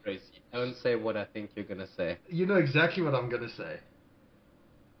sound crazy. Don't say what I think you're gonna say. You know exactly what I'm going to say.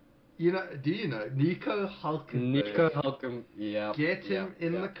 Do you know Nico Hulkenberg? Nico Hulkenberg, yeah. Get him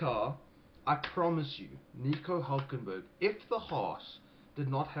in yeah. the car. I promise you, Nico Hulkenberg, if the Haas did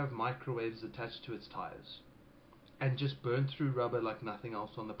not have microwaves attached to its tires and just burned through rubber like nothing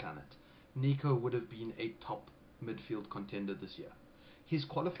else on the planet, Nico would have been a top midfield contender this year. His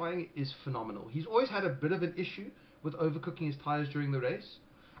qualifying is phenomenal. He's always had a bit of an issue with overcooking his tires during the race.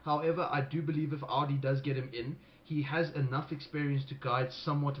 However, I do believe if Audi does get him in, he has enough experience to guide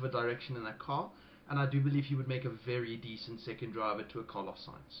somewhat of a direction in that car, and I do believe he would make a very decent second driver to a Carlos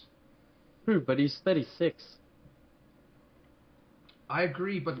Sainz. True, but he's 36. I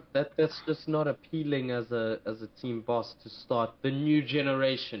agree, but That's just not appealing as a team boss to start the new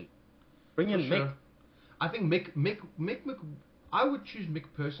generation. Bring in sure. Mick. I think Mick, I would choose Mick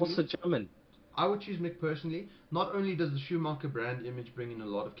personally. Also German. I would choose Mick personally. Not only does the Schumacher brand image bring in a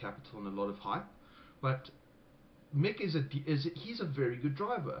lot of capital and a lot of hype, but Mick he's a very good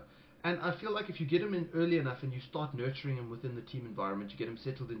driver. And I feel like if you get him in early enough and you start nurturing him within the team environment, you get him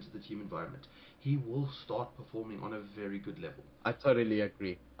settled into the team environment, he will start performing on a very good level. I totally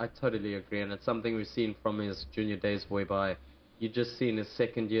agree. And it's something we've seen from his junior days, whereby you just see in his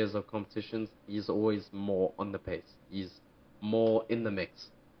second years of competitions, he's always more on the pace. He's more in the mix.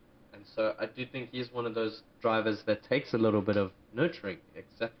 And so I do think he's one of those drivers that takes a little bit of nurturing,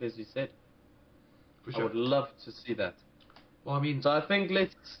 exactly as you said. For sure. I would love to see that. Well, I mean, so I think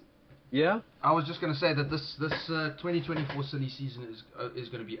yeah? I was just going to say that this 2024 silly season is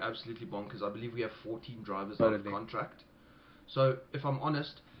going to be absolutely bonkers. I believe we have 14 drivers out of contract. So if I'm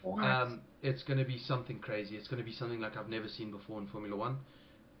honest, it's going to be something crazy. It's going to be something like I've never seen before in Formula One.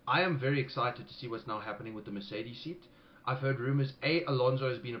 I am very excited to see what's now happening with the Mercedes seat. I've heard rumors Alonso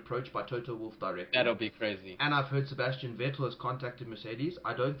has been approached by Toto Wolff directly. That'll be crazy. And I've heard Sebastian Vettel has contacted Mercedes.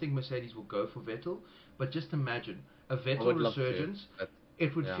 I don't think Mercedes will go for Vettel, but just imagine a Vettel resurgence.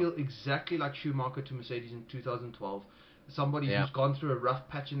 It would feel exactly like Schumacher to Mercedes in 2012. Somebody who's gone through a rough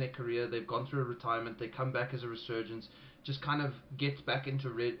patch in their career, they've gone through a retirement, they come back as a resurgence, just kind of gets back into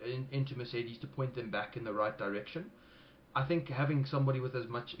Mercedes to point them back in the right direction. I think having somebody with as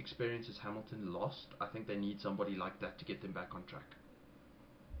much experience as Hamilton lost, I think they need somebody like that to get them back on track.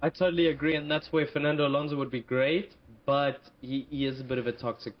 I totally agree, and that's where Fernando Alonso would be great, but he is a bit of a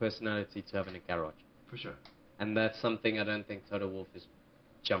toxic personality to have in a garage. For sure. And that's something I don't think Toto Wolff is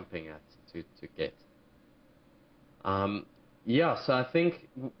jumping at to get. So I think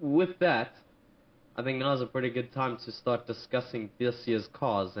with that, I think now's a pretty good time to start discussing this year's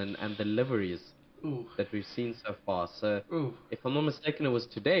cars and the liveries that we've seen so far. So, if I'm not mistaken, it was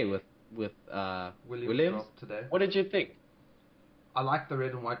today with Williams. Today. What did you think? I like the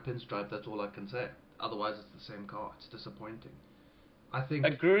red and white pinstripe. That's all I can say. Otherwise, it's the same car. It's disappointing. I think.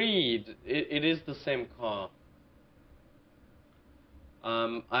 Agreed. It is the same car.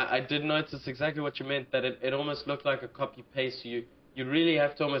 I did notice exactly what you meant, that it almost looked like a copy-paste. You really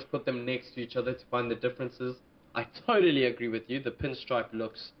have to almost put them next to each other to find the differences. I totally agree with you. The pinstripe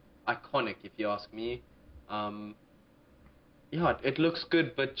looks iconic, if you ask me. It looks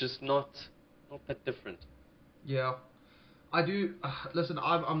good, but just not that different. Yeah. I do. Listen,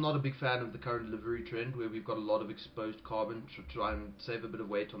 I'm not a big fan of the current livery trend where we've got a lot of exposed carbon to try and save a bit of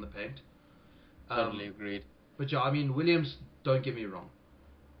weight on the paint. Totally agreed. But yeah, I mean, Williams, don't get me wrong.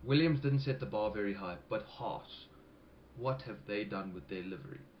 Williams didn't set the bar very high, but Haas, what have they done with their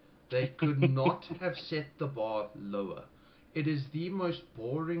livery? They could not have set the bar lower. It is the most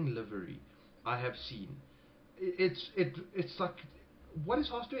boring livery I have seen. It's like, what is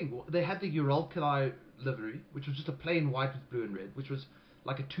Haas doing? They had the Uralkali livery, which was just a plain white with blue and red, which was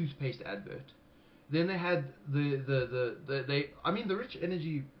like a toothpaste advert. Then they had the Rich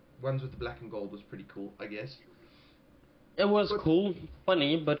Energy ones with the black and gold was pretty cool, I guess. It was cool,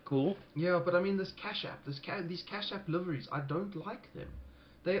 funny, but cool. Yeah, but I mean, these Cash App liveries, I don't like them.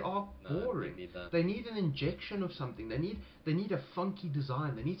 They are boring. They need an injection of something. They need a funky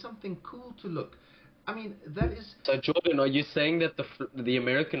design. They need something cool to look. I mean, that is. So Jordan, are you saying that the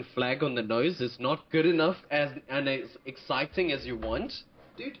American flag on the nose is not good enough and as exciting as you want?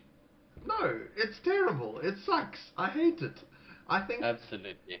 Dude, no, it's terrible. It sucks. I hate it.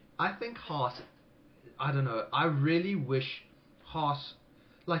 Absolutely. I think Haas. I don't know. I really wish Haas,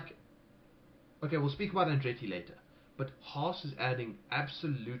 okay, we'll speak about Andretti later. but Haas is adding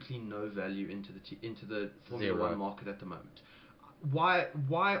absolutely no value into the Formula Zero. One market at the moment. Why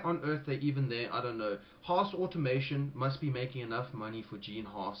on earth they're even there, I don't know. Haas Automation must be making enough money for Gene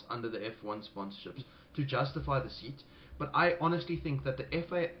Haas under the F1 sponsorships to justify the seat. But I honestly think that the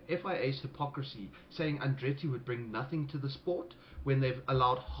FIA's hypocrisy saying Andretti would bring nothing to the sport when they've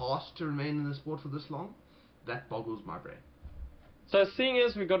allowed Haas to remain in the sport for this long, that boggles my brain. So seeing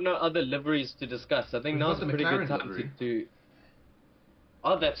as we've got no other liveries to discuss, I think We've now's got a the pretty good McLaren time livery. to...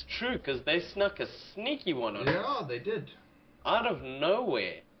 Oh, that's true, because they snuck a sneaky one on us. Yeah, they did. Out of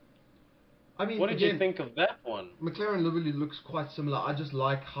nowhere. I mean, What did again, you think of that one? McLaren livery looks quite similar. I just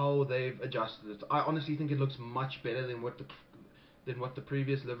like how they've adjusted it. I honestly think it looks much better than what the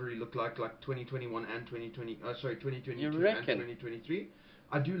previous livery looked like 2021 and 2022 You and reckon? 2023.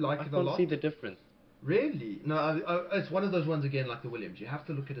 I do like I it a lot. can't see the difference. Really? No, it's one of those ones again like the Williams. You have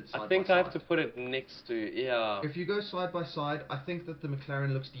to look at it side by side. I think I have to put it next to, yeah. If you go side by side, I think that the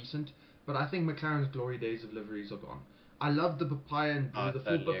McLaren looks decent, but I think McLaren's glory days of liveries are gone. I love the papaya and blue, I the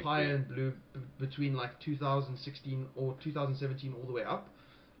totally full papaya agree. and blue between like 2016 or 2017 all the way up.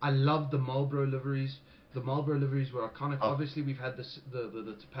 I love the Marlboro liveries. The Marlboro liveries were iconic. Oh. Obviously, we've had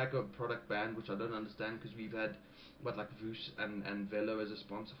the tobacco product banned, which I don't understand because we've had like Voos and Velo as a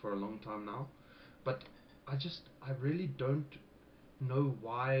sponsor for a long time now. But I really don't know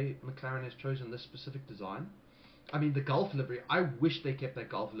why McLaren has chosen this specific design. I mean, the Gulf livery, I wish they kept that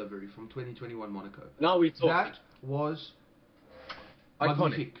Gulf livery from 2021 Monaco. Now we talk. That was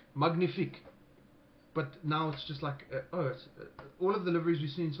Iconic. magnifique. But now it's just like, all of the liveries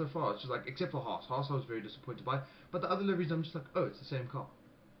we've seen so far, it's just like, except for Haas. Haas I was very disappointed by. But the other liveries, I'm just like, it's the same car.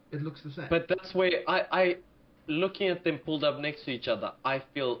 It looks the same. But that's where I looking at them pulled up next to each other, I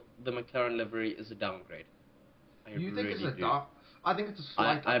feel the McLaren livery is a downgrade. You think it's a do. dark? I think it's a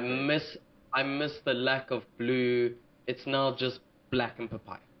slight I upgrade. I miss the lack of blue. It's now just black and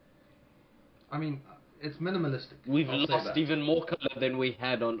papaya. I mean, it's minimalistic. We've I'll say lost that. even more color than we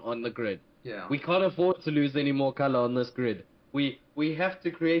had on the grid. Yeah. We can't afford to lose any more color on this grid. We have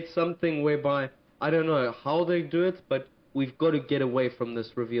to create something whereby, I don't know how they do it, but we've got to get away from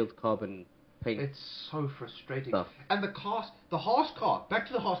this revealed carbon paint. It's so frustrating. Stuff. And the Haas car, back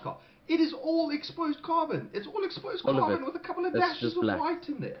to the Haas car. It is all exposed carbon. It's all exposed All of carbon it. with a couple of It's dashes just of black. white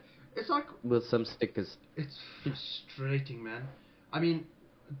in there. It's like, With some stickers. it's frustrating, man. I mean,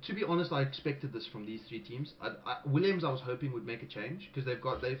 to be honest, I expected this from these three teams. Williams, I was hoping would make a change because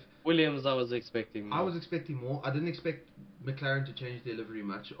they've. Williams, I was expecting more. I was expecting more. I didn't expect McLaren to change their livery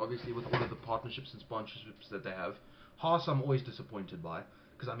much. Obviously, with all of the partnerships and sponsorships that they have. Haas, I'm always disappointed by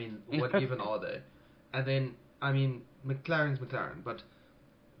because I mean, what even are they? And then I mean, McLaren's McLaren, but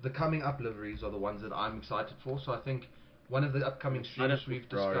the coming up liveries are the ones that I'm excited for. So I think one of the upcoming streams we've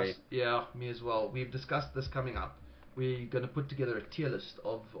Ferrari. discussed. Yeah, me as well. We've discussed this coming up. We're going to put together a tier list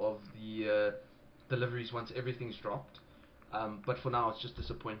of the liveries once everything's dropped. But for now, it's just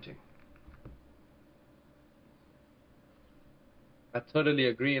disappointing. I totally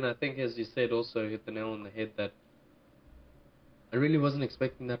agree, and I think, as you said, also hit the nail on the head that I really wasn't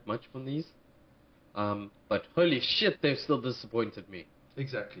expecting that much from these. But holy shit, they've still disappointed me.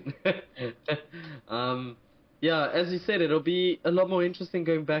 Exactly. Yeah, as you said, it'll be a lot more interesting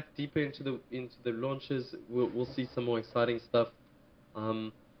going back deeper into the launches. We'll see some more exciting stuff.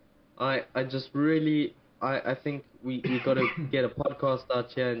 I just really I think we got to get a podcast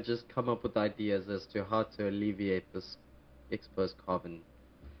out here and just come up with ideas as to how to alleviate this exposed carbon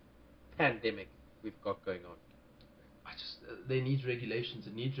pandemic we've got going on. They need regulations.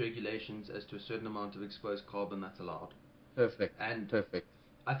 It needs regulations as to a certain amount of exposed carbon that's allowed. Perfect. And perfect.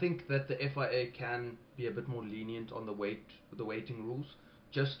 I think that the FIA can be a bit more lenient on the weighting rules,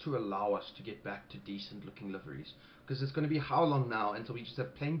 just to allow us to get back to decent looking liveries. Because it's going to be how long now until we just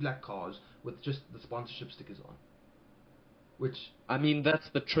have plain black cars with just the sponsorship stickers on? Which, I mean, that's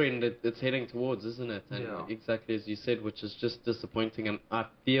the trend it's heading towards, isn't it? And yeah. exactly as you said, which is just disappointing. And I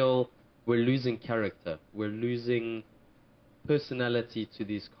feel we're losing character. We're losing personality to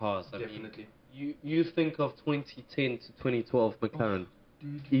these cars. Definitely. I mean, you think of 2010 to 2012 McLaren.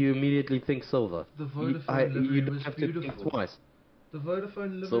 Dude, You immediately think silver. the Vodafone livery you don't was have beautiful. to think twice. The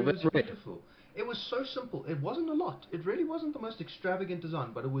Vodafone Silver livery was red. beautiful. It was so simple. It wasn't a lot. It really wasn't the most extravagant design,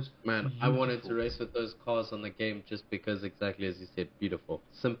 but it was Man, beautiful. I wanted to race with those cars on the game just because, exactly as you said, beautiful.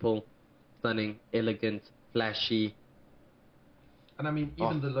 Simple, stunning, elegant, flashy. And I mean,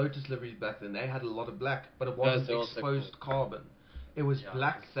 even the Lotus liveries back then, they had a lot of black, but it Those wasn't are also exposed carbon. It was Yeah.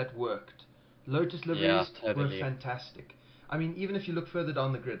 black that worked. Lotus liveries Yeah, totally. were fantastic. I mean, even if you look further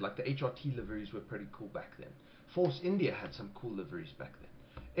down the grid, like the HRT liveries were pretty cool back then. Force India had some cool liveries back then.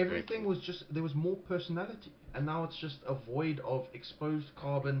 Everything was just, there was more personality, and now it's just a void of exposed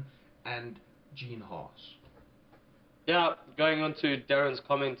carbon and Gene Haas. Yeah, going on to Darren's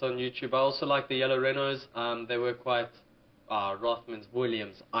comment on YouTube, I also like the yellow Renaults. They were quite Rothmans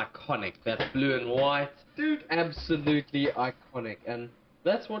Williams, iconic. That blue and white, Dude, absolutely iconic. And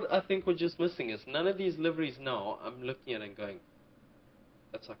that's what I think we're just missing, is none of these liveries now I'm looking at and going,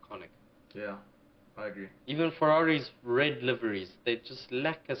 that's iconic. yeah, I agree. Even Ferrari's red liveries, they just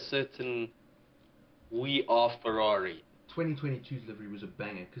lack a certain we are Ferrari. 2022's livery was a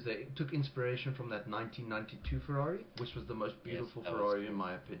banger because they took inspiration from that 1992 Ferrari, which was the most beautiful Ferrari in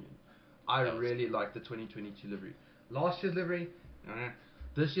my opinion. I really like the 2022 livery. Last year's livery,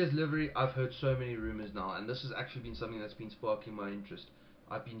 this year's livery, I've heard so many rumors now, and this has actually been something that's been sparking my interest.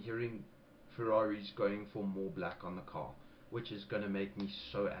 I've been hearing Ferraris going for more black on the car, which is going to make me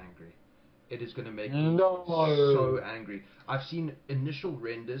so angry. It is going to make me so angry. I've seen initial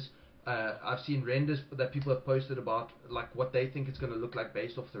renders. I've seen renders that people have posted about like what they think it's going to look like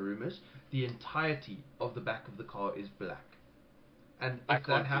based off the rumors. The entirety of the back of the car is black, and if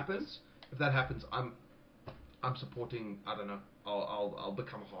that happens, I'm supporting. I don't know. I'll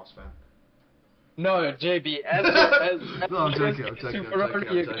become a Haas fan. No, JB, as no, I'm joking. I'm joking.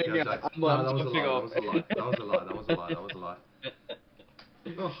 No, that was a lie.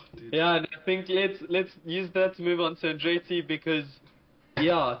 Oh, dude. Yeah, and I think let's use that to move on to Andretti, because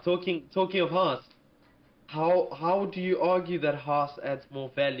yeah, talking of Haas, how do you argue that Haas adds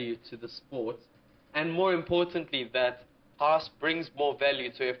more value to the sport, and more importantly that Haas brings more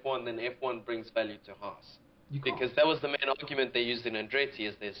value to F1 than F1 brings value to Haas? Because that was the main argument they used in Andretti,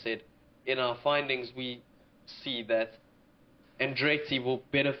 as they said, in our findings we see that Andretti will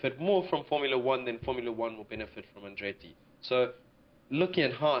benefit more from Formula 1 than Formula 1 will benefit from Andretti. So looking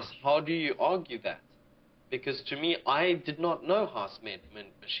at Haas, how do you argue that? Because to me, I did not know Haas made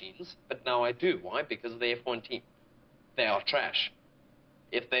machines, but now I do. Why? Because of the F1 team. They are trash.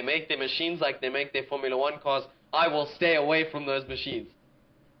 If they make their machines like they make their Formula 1 cars, I will stay away from those machines.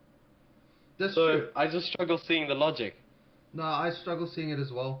 That's true. I just struggle seeing the logic. No, I struggle seeing it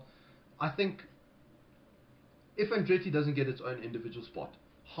as well. I think if Andretti doesn't get its own individual spot,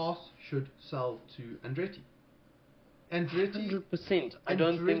 Haas should sell to Andretti. 100%. I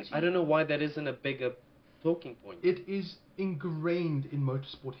don't know why that isn't a bigger talking point. It is ingrained in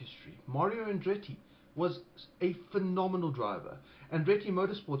motorsport history. Mario Andretti was a phenomenal driver. Andretti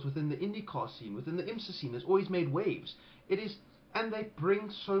Motorsports within the IndyCar scene, within the IMSA scene, has always made waves. And they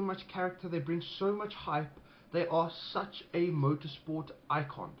bring so much character, they bring so much hype. They are such a motorsport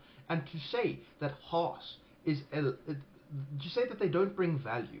icon. And to say that Haas to say that they don't bring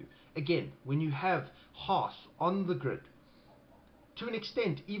value, again, when you have Haas on the grid, to an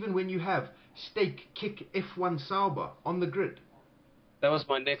extent, even when you have Stake Kick F1 Sauber on the grid. That was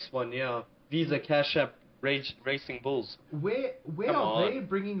my next one, yeah. Visa Cash App Racing Bulls. Where are they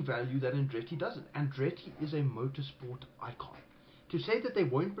bringing value that Andretti doesn't? Andretti is a motorsport icon. To say that they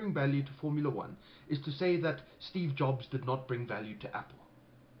won't bring value to Formula 1 is to say that Steve Jobs did not bring value to Apple.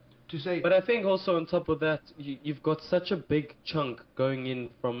 But I think also on top of that, you've got such a big chunk going in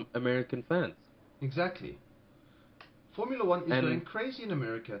from American fans. Exactly. Formula 1 is going crazy in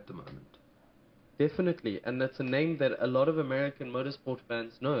America at the moment. Definitely, and that's a name that a lot of American motorsport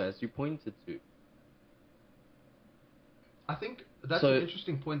fans know, as you pointed to. I think that's an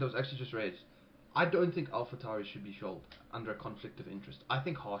interesting point that was actually just raised. I don't think AlphaTauri should be sold under a conflict of interest. I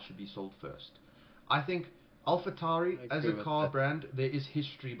think Haas should be sold first. I think AlphaTauri as a car brand, there is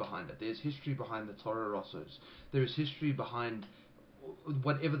history behind it. There's history behind the Toro Rossos. There is history behind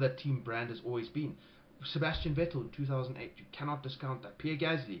whatever that team brand has always been. Sebastian Vettel in 2008, you cannot discount that. Pierre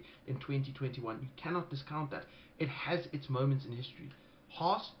Gasly in 2021, you cannot discount that. It has its moments in history.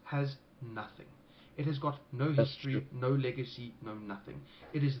 Haas has nothing. It has got no history, no legacy, no nothing.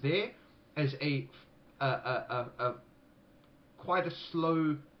 It is there as a quite a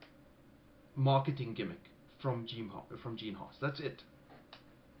slow marketing gimmick from Gene Haas. That's it.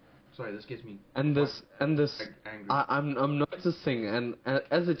 Sorry, this gets me angry. I'm noticing, and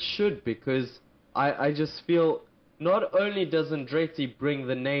as it should, because I just feel not only does Andretti bring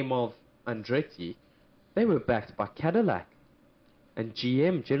the name of Andretti, they were backed by Cadillac and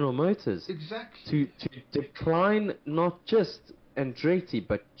GM, General Motors. Exactly. To decline not just Andretti,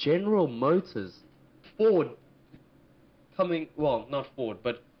 but General Motors, Ford not Ford,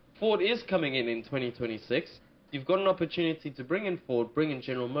 but Ford is coming in 2026. You've got an opportunity to bring in Ford, bring in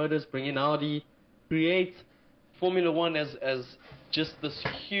General Motors, bring in Audi, create Formula One as just this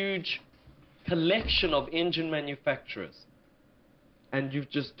huge collection of engine manufacturers. And you've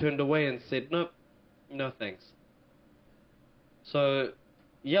just turned away and said, no thanks. So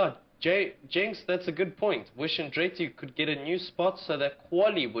Yeah, Jinx, that's a good point. Wish and Andretti could get a new spot so that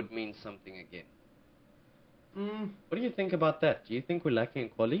quali would mean something again. Mm, What do you think about that? Do you think we're lacking in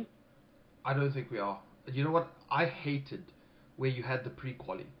quali? I don't think we are. You know what? I hated where you had the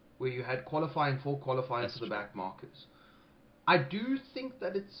pre-quali, where you had qualifying for qualifying That's for the true. back markers. I do think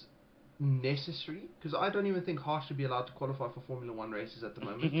that it's necessary because I don't even think Haas should be allowed to qualify for Formula One races at the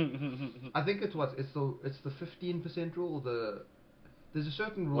moment. I think it's the 15% rule. There's a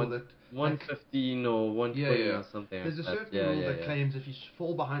certain rule One that 115 or yeah, 120 yeah. or something There's like a that. certain Yeah, rule yeah, that yeah. claims if you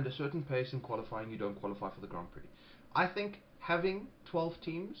fall behind a certain pace in qualifying, you don't qualify for the Grand Prix. I think having 12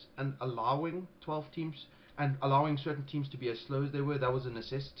 teams and allowing 12 teams and allowing certain teams to be as slow as they were, that was a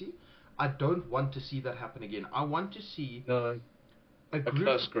necessity. I don't want to see that happen again. I want to see No, a a group,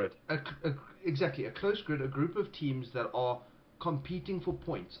 close grid. exactly, a close grid, a group of teams that are competing for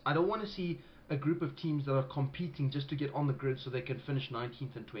points. I don't want to see a group of teams that are competing just to get on the grid so they can finish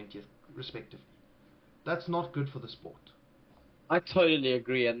 19th and 20th respectively. That's not good for the sport. I totally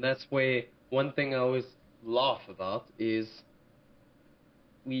agree, and that's where one thing I always laugh about is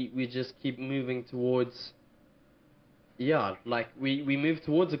we just keep moving towards, yeah, like we move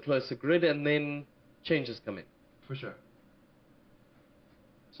towards a closer grid and then changes come in. For sure.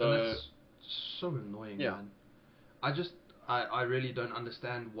 And So that's so annoying, yeah, man. I just, I really don't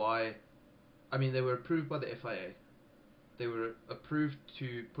understand why. I mean, they were approved by the FIA. They were approved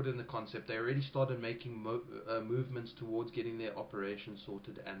to put in the concept. They already started making movements towards getting their operation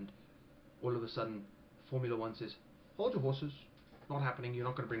sorted, and all of a sudden, Formula One says, "Hold your horses. Not happening. You're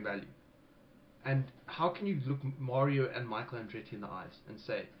not going to bring value." And how can you look Mario and Michael Andretti in the eyes and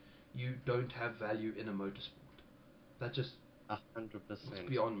say you don't have value in a motorsport? That just, it's 100%.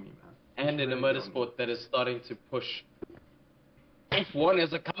 beyond me, man. It's And in a really beyond me. motorsport that is starting to push, F1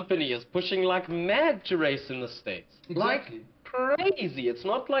 as a company is pushing like mad to race in the States. Like Exactly. crazy. It's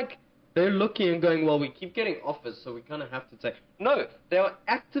not like they're looking and going, well, we keep getting offers, so we kind of have to take. No, they are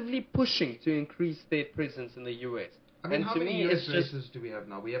actively pushing to increase their presence in the US. I mean, And how to many me, US it's just, races do we have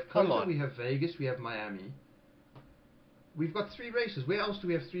now? We have come COTA, on. we have Vegas, we have Miami. We've got 3 races. Where else do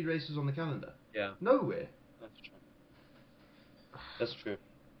we have 3 races on the calendar? Yeah, Nowhere. that's true. That's true.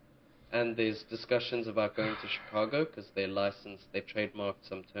 And there's discussions about going to Chicago because they've trademarked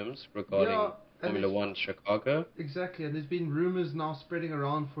some terms Yeah, regarding and Formula One Chicago. exactly, and there's been rumors now spreading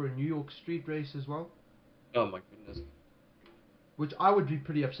around for a New York street race as well, Oh my goodness. which I would be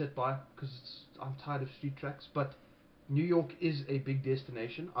pretty upset by because I'm tired of street tracks. But New York is a big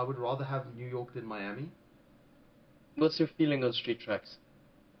destination. I would rather have New York than Miami. What's your feeling on street tracks?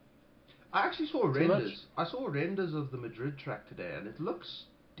 I actually saw Too much? renders. I saw renders of the Madrid track today, and it looks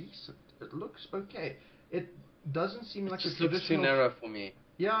decent. It looks okay. It doesn't seem It like a just looks too traditional. narrow for me.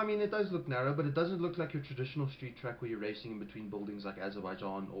 Yeah, I mean it does look narrow, but it doesn't look like your traditional street track where you're racing in between buildings like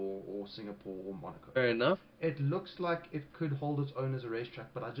Azerbaijan or Singapore or Monaco. Fair enough. It looks like it could hold its own as a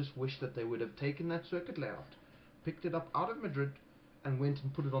racetrack, but I just wish that they would have taken that circuit layout, picked it up out of Madrid, and went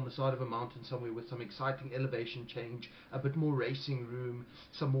and put it on the side of a mountain somewhere with some exciting elevation change, a bit more racing room,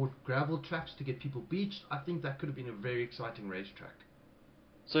 some more gravel traps to get people beached. I think that could have been a very exciting racetrack.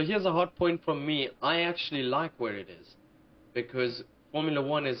 So here's a hot point from me. I actually like where it is because Formula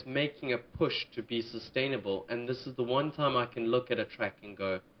One is making a push to be sustainable, and this is the one time I can look at a track and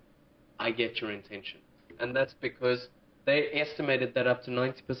go, I get your intention. And that's because they estimated that up to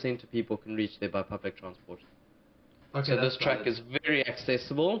 90% of people can reach there by public transport. Okay, So that's this track valid. is very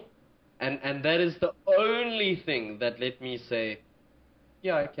accessible, and that is the only thing that let me say,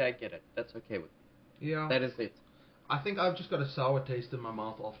 yeah, okay, I get it. That's okay with me. Yeah. That is it. I think I've just got a sour taste in my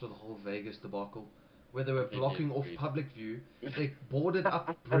mouth after the whole Vegas debacle, where they were Completely blocking off agreed. public view. They boarded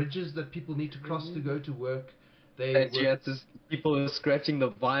up bridges that people need to cross to go to work. They And you were had to, people were scratching the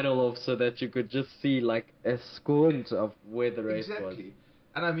vinyl off so that you could just see like a squint of where the race was. exactly,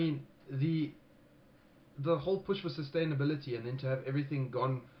 and I mean the whole push for sustainability, and then to have everything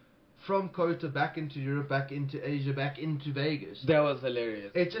gone from COTA back into Europe, back into Asia, back into Vegas. That was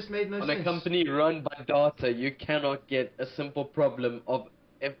hilarious. It just made no On sense. a company run by data, you cannot get a simple problem of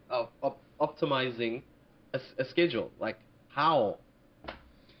optimizing a schedule. Like, how?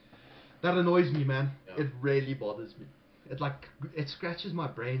 That annoys me, man. Yeah. It really bothers me. It scratches my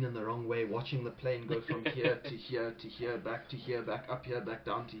brain in the wrong way, watching the plane go from here to here to here, back to here, back up here, back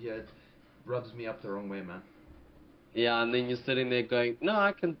down to here. It rubs me up the wrong way, man. Yeah, and then you're sitting there going, no,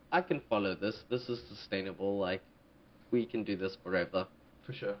 I can follow this. This is sustainable. Like, we can do this forever.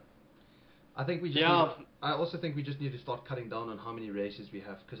 For sure. I think we just. Yeah. I also think we just need to start cutting down on how many races we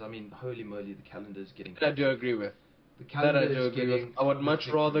have, because I mean, holy moly, the calendar is getting. I do agree with. The That calendar I do is agree with. getting. I would much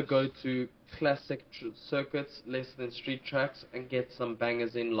rather go ridiculous. to classic circuits, less than street tracks, and get some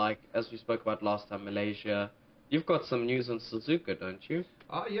bangers in, like as we spoke about last time, Malaysia. You've got some news on Suzuka, don't you?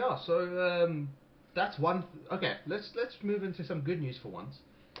 Yeah. So that's one. Okay, let's move into some good news for once.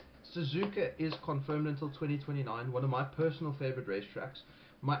 Suzuka is confirmed until 2029. One of my personal favorite racetracks.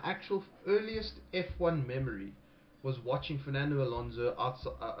 My actual earliest F1 memory was watching Fernando Alonso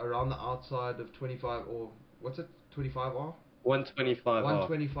around the outside of 25, or what's it, 25R? 125R.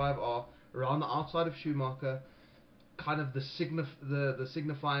 125R, around the outside of Schumacher, kind of the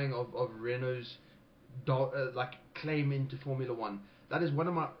signifying of Renault's like claim into Formula One. That is one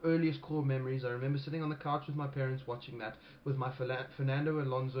of my earliest core memories. I remember sitting on the couch with my parents watching that with my Fernando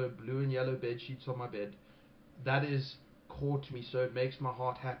Alonso blue and yellow bed sheets on my bed. That is core to me, so it makes my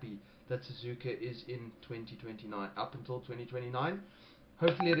heart happy that Suzuka is in 2029, up until 2029.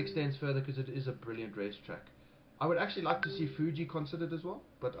 Hopefully it extends further because it is a brilliant racetrack. I would actually like to see Fuji considered as well,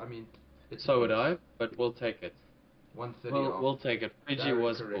 but I mean, so would I, but we'll take it. 130R. We'll take it. Fuji Darren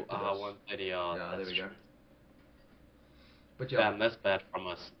was corrected cool. us. 130R. Yeah, there we go. True. But yeah, Damn, that's bad from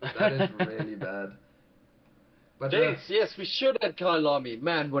us. that is really bad. But Gents, yes, we should at Kyalami.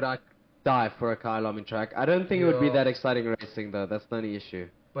 Man, would I die for a Kyalami track. I don't think it would be that exciting racing, though. That's the only issue.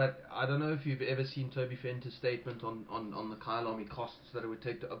 But I don't know if you've ever seen Toby Fenton's statement on the Kyalami costs that it would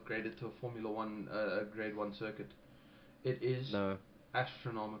take to upgrade it to a Formula One Grade 1 circuit. It is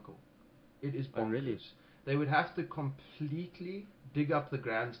astronomical. It is bonkers. Oh, really? They would have to completely dig up the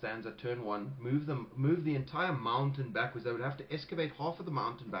grandstands at turn 1, move the entire mountain backwards. They would have to excavate half of the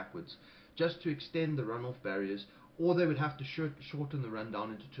mountain backwards just to extend the runoff barriers, or they would have to shorten the run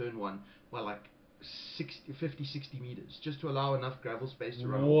down into turn 1 by like 50, 60 meters, just to allow enough gravel space to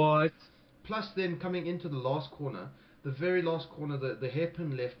run off. What? Plus then coming into the last corner, the very last corner, the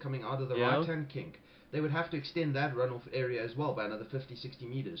hairpin left coming out of the right-hand kink, they would have to extend that runoff area as well by another 50, 60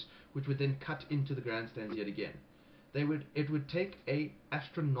 meters, which would then cut into the grandstands yet again. It would take a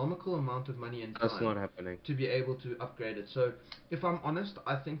astronomical amount of money and time. That's not happening. To be able to upgrade it. So if I'm honest,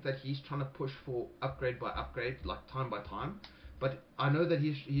 I think that he's trying to push for upgrade by upgrade, like time by time. But I know that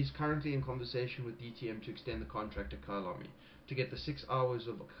he's currently in conversation with DTM to extend the contract at Kyalami, to get the 6 hours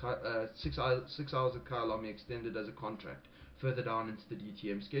of 6 hours of Kyalami extended as a contract further down into the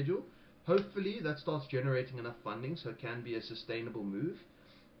DTM schedule. Hopefully that starts generating enough funding so it can be a sustainable move.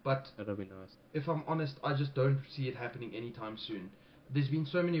 But that'll be nice. If I'm honest, I just don't see it happening anytime soon. There's been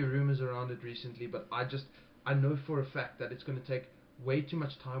so many rumors around it recently, but I know for a fact that it's going to take way too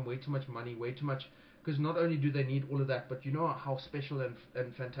much time, way too much money, way too much. Because not only do they need all of that, but you know how special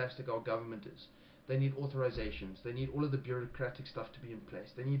and fantastic our government is. They need authorizations. They need all of the bureaucratic stuff to be in place.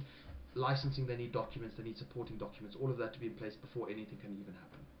 They need licensing. They need documents. They need supporting documents. All of that to be in place before anything can even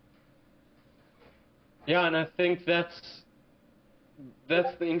happen. Yeah, and I think that's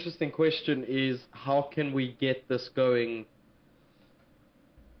the interesting question, is how can we get this going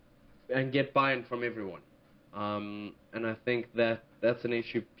and get buy-in from everyone? And I think that's an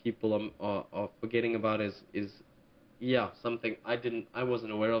issue people are forgetting about is something I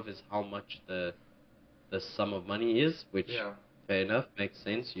wasn't aware of, is how much the sum of money is, which fair enough, makes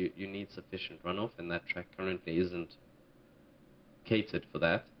sense. You need sufficient runoff, and that track currently isn't catered for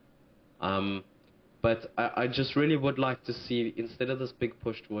that. But I just really would like to see, instead of this big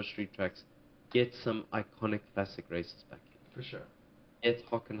push towards street tracks, get some iconic classic races back in. For sure. Get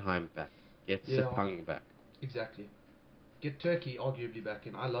Hockenheim back. Get Sepang back. Exactly. Get Turkey arguably back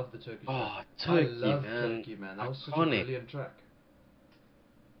in. I love the Turkish track. Turkey, I love man. Turkey, man. That was such a brilliant track.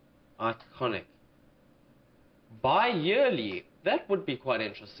 Iconic. Bi-yearly. That would be quite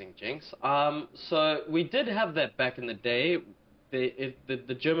interesting, Jinx. So we did have that back in the day.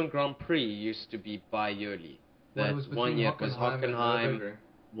 The German Grand Prix used to be bi-yearly. That was 1 year was Hockenheim,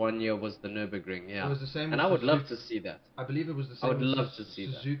 1 year was the Nürburgring. Yeah, it was the same. And I would love to see that. I believe it was the same. I would love to see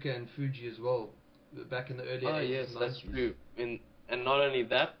Suzuka and Fuji as well, back in the early 80s. Oh yes, 90s. That's true. And not only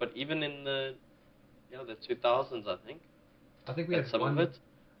that, but even in the 2000s, I think. I think we had some of it.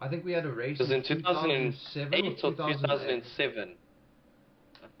 I think we had a race in 2007 or 2007.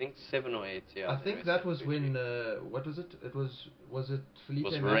 I think 7 or 8, yeah. I think that was when, what was it? Was it Felipe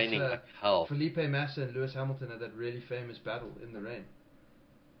Massa? It was raining like hell. Felipe Massa and Lewis Hamilton had that really famous battle in the rain.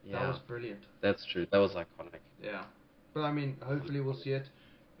 Yeah. That was brilliant. That's true. That was iconic. Yeah. But I mean, hopefully we'll see it.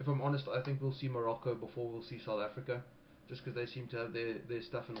 If I'm honest, I think we'll see Morocco before we'll see South Africa, just because they seem to have their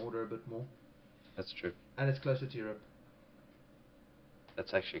stuff in order a bit more. That's true. And it's closer to Europe.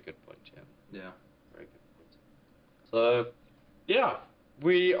 That's actually a good point, yeah. Yeah. Very good point. So, yeah.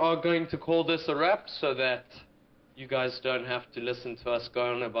 We are going to call this a wrap so that you guys don't have to listen to us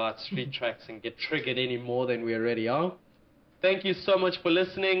go on about street tracks and get triggered any more than we already are. Thank you so much for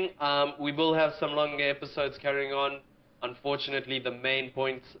listening. We will have some longer episodes carrying on. Unfortunately, the main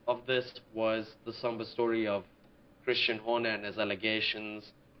point of this was the somber story of Christian Horner and his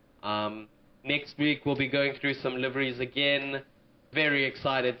allegations. Next week, we'll be going through some liveries again. Very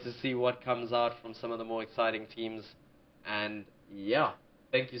excited to see what comes out from some of the more exciting teams. And yeah,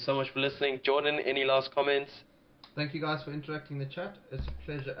 thank you so much for listening. Jordan, any last comments? Thank you guys for interacting in the chat. It's a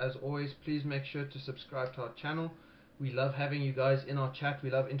pleasure as always. Please make sure to subscribe to our channel. We love having you guys in our chat. We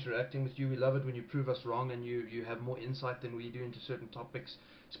love interacting with you. We love it when you prove us wrong and you have more insight than we do into certain topics.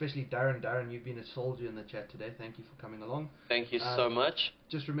 Especially Darren. Darren, you've been a soldier in the chat today. Thank you for coming along. Thank you so much.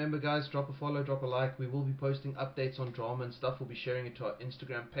 Just remember, guys, drop a follow, drop a like. We will be posting updates on drama and stuff. We'll be sharing it to our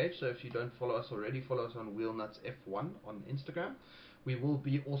Instagram page. So if you don't follow us already, follow us on WheelnutsF1 on Instagram. We will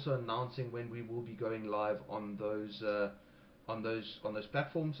be also announcing when we will be going live on those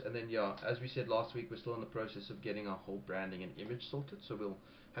platforms. And then, yeah, as we said last week, we're still in the process of getting our whole branding and image sorted. So we'll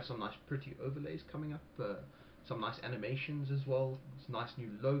have some nice pretty overlays coming up, some nice animations as well, some nice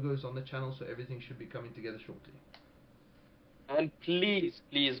new logos on the channel. So everything should be coming together shortly. And please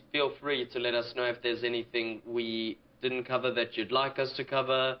feel free to let us know if there's anything we didn't cover that you'd like us to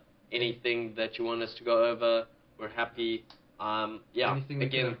cover, anything that you want us to go over. We're happy. Yeah. Anything we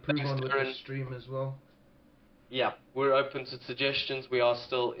can improve on with the stream as well. Yeah, we're open to suggestions. We are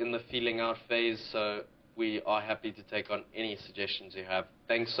still in the feeling out phase, so we are happy to take on any suggestions you have.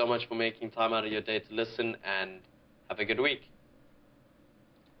 Thanks so much for making time out of your day to listen, and have a good week.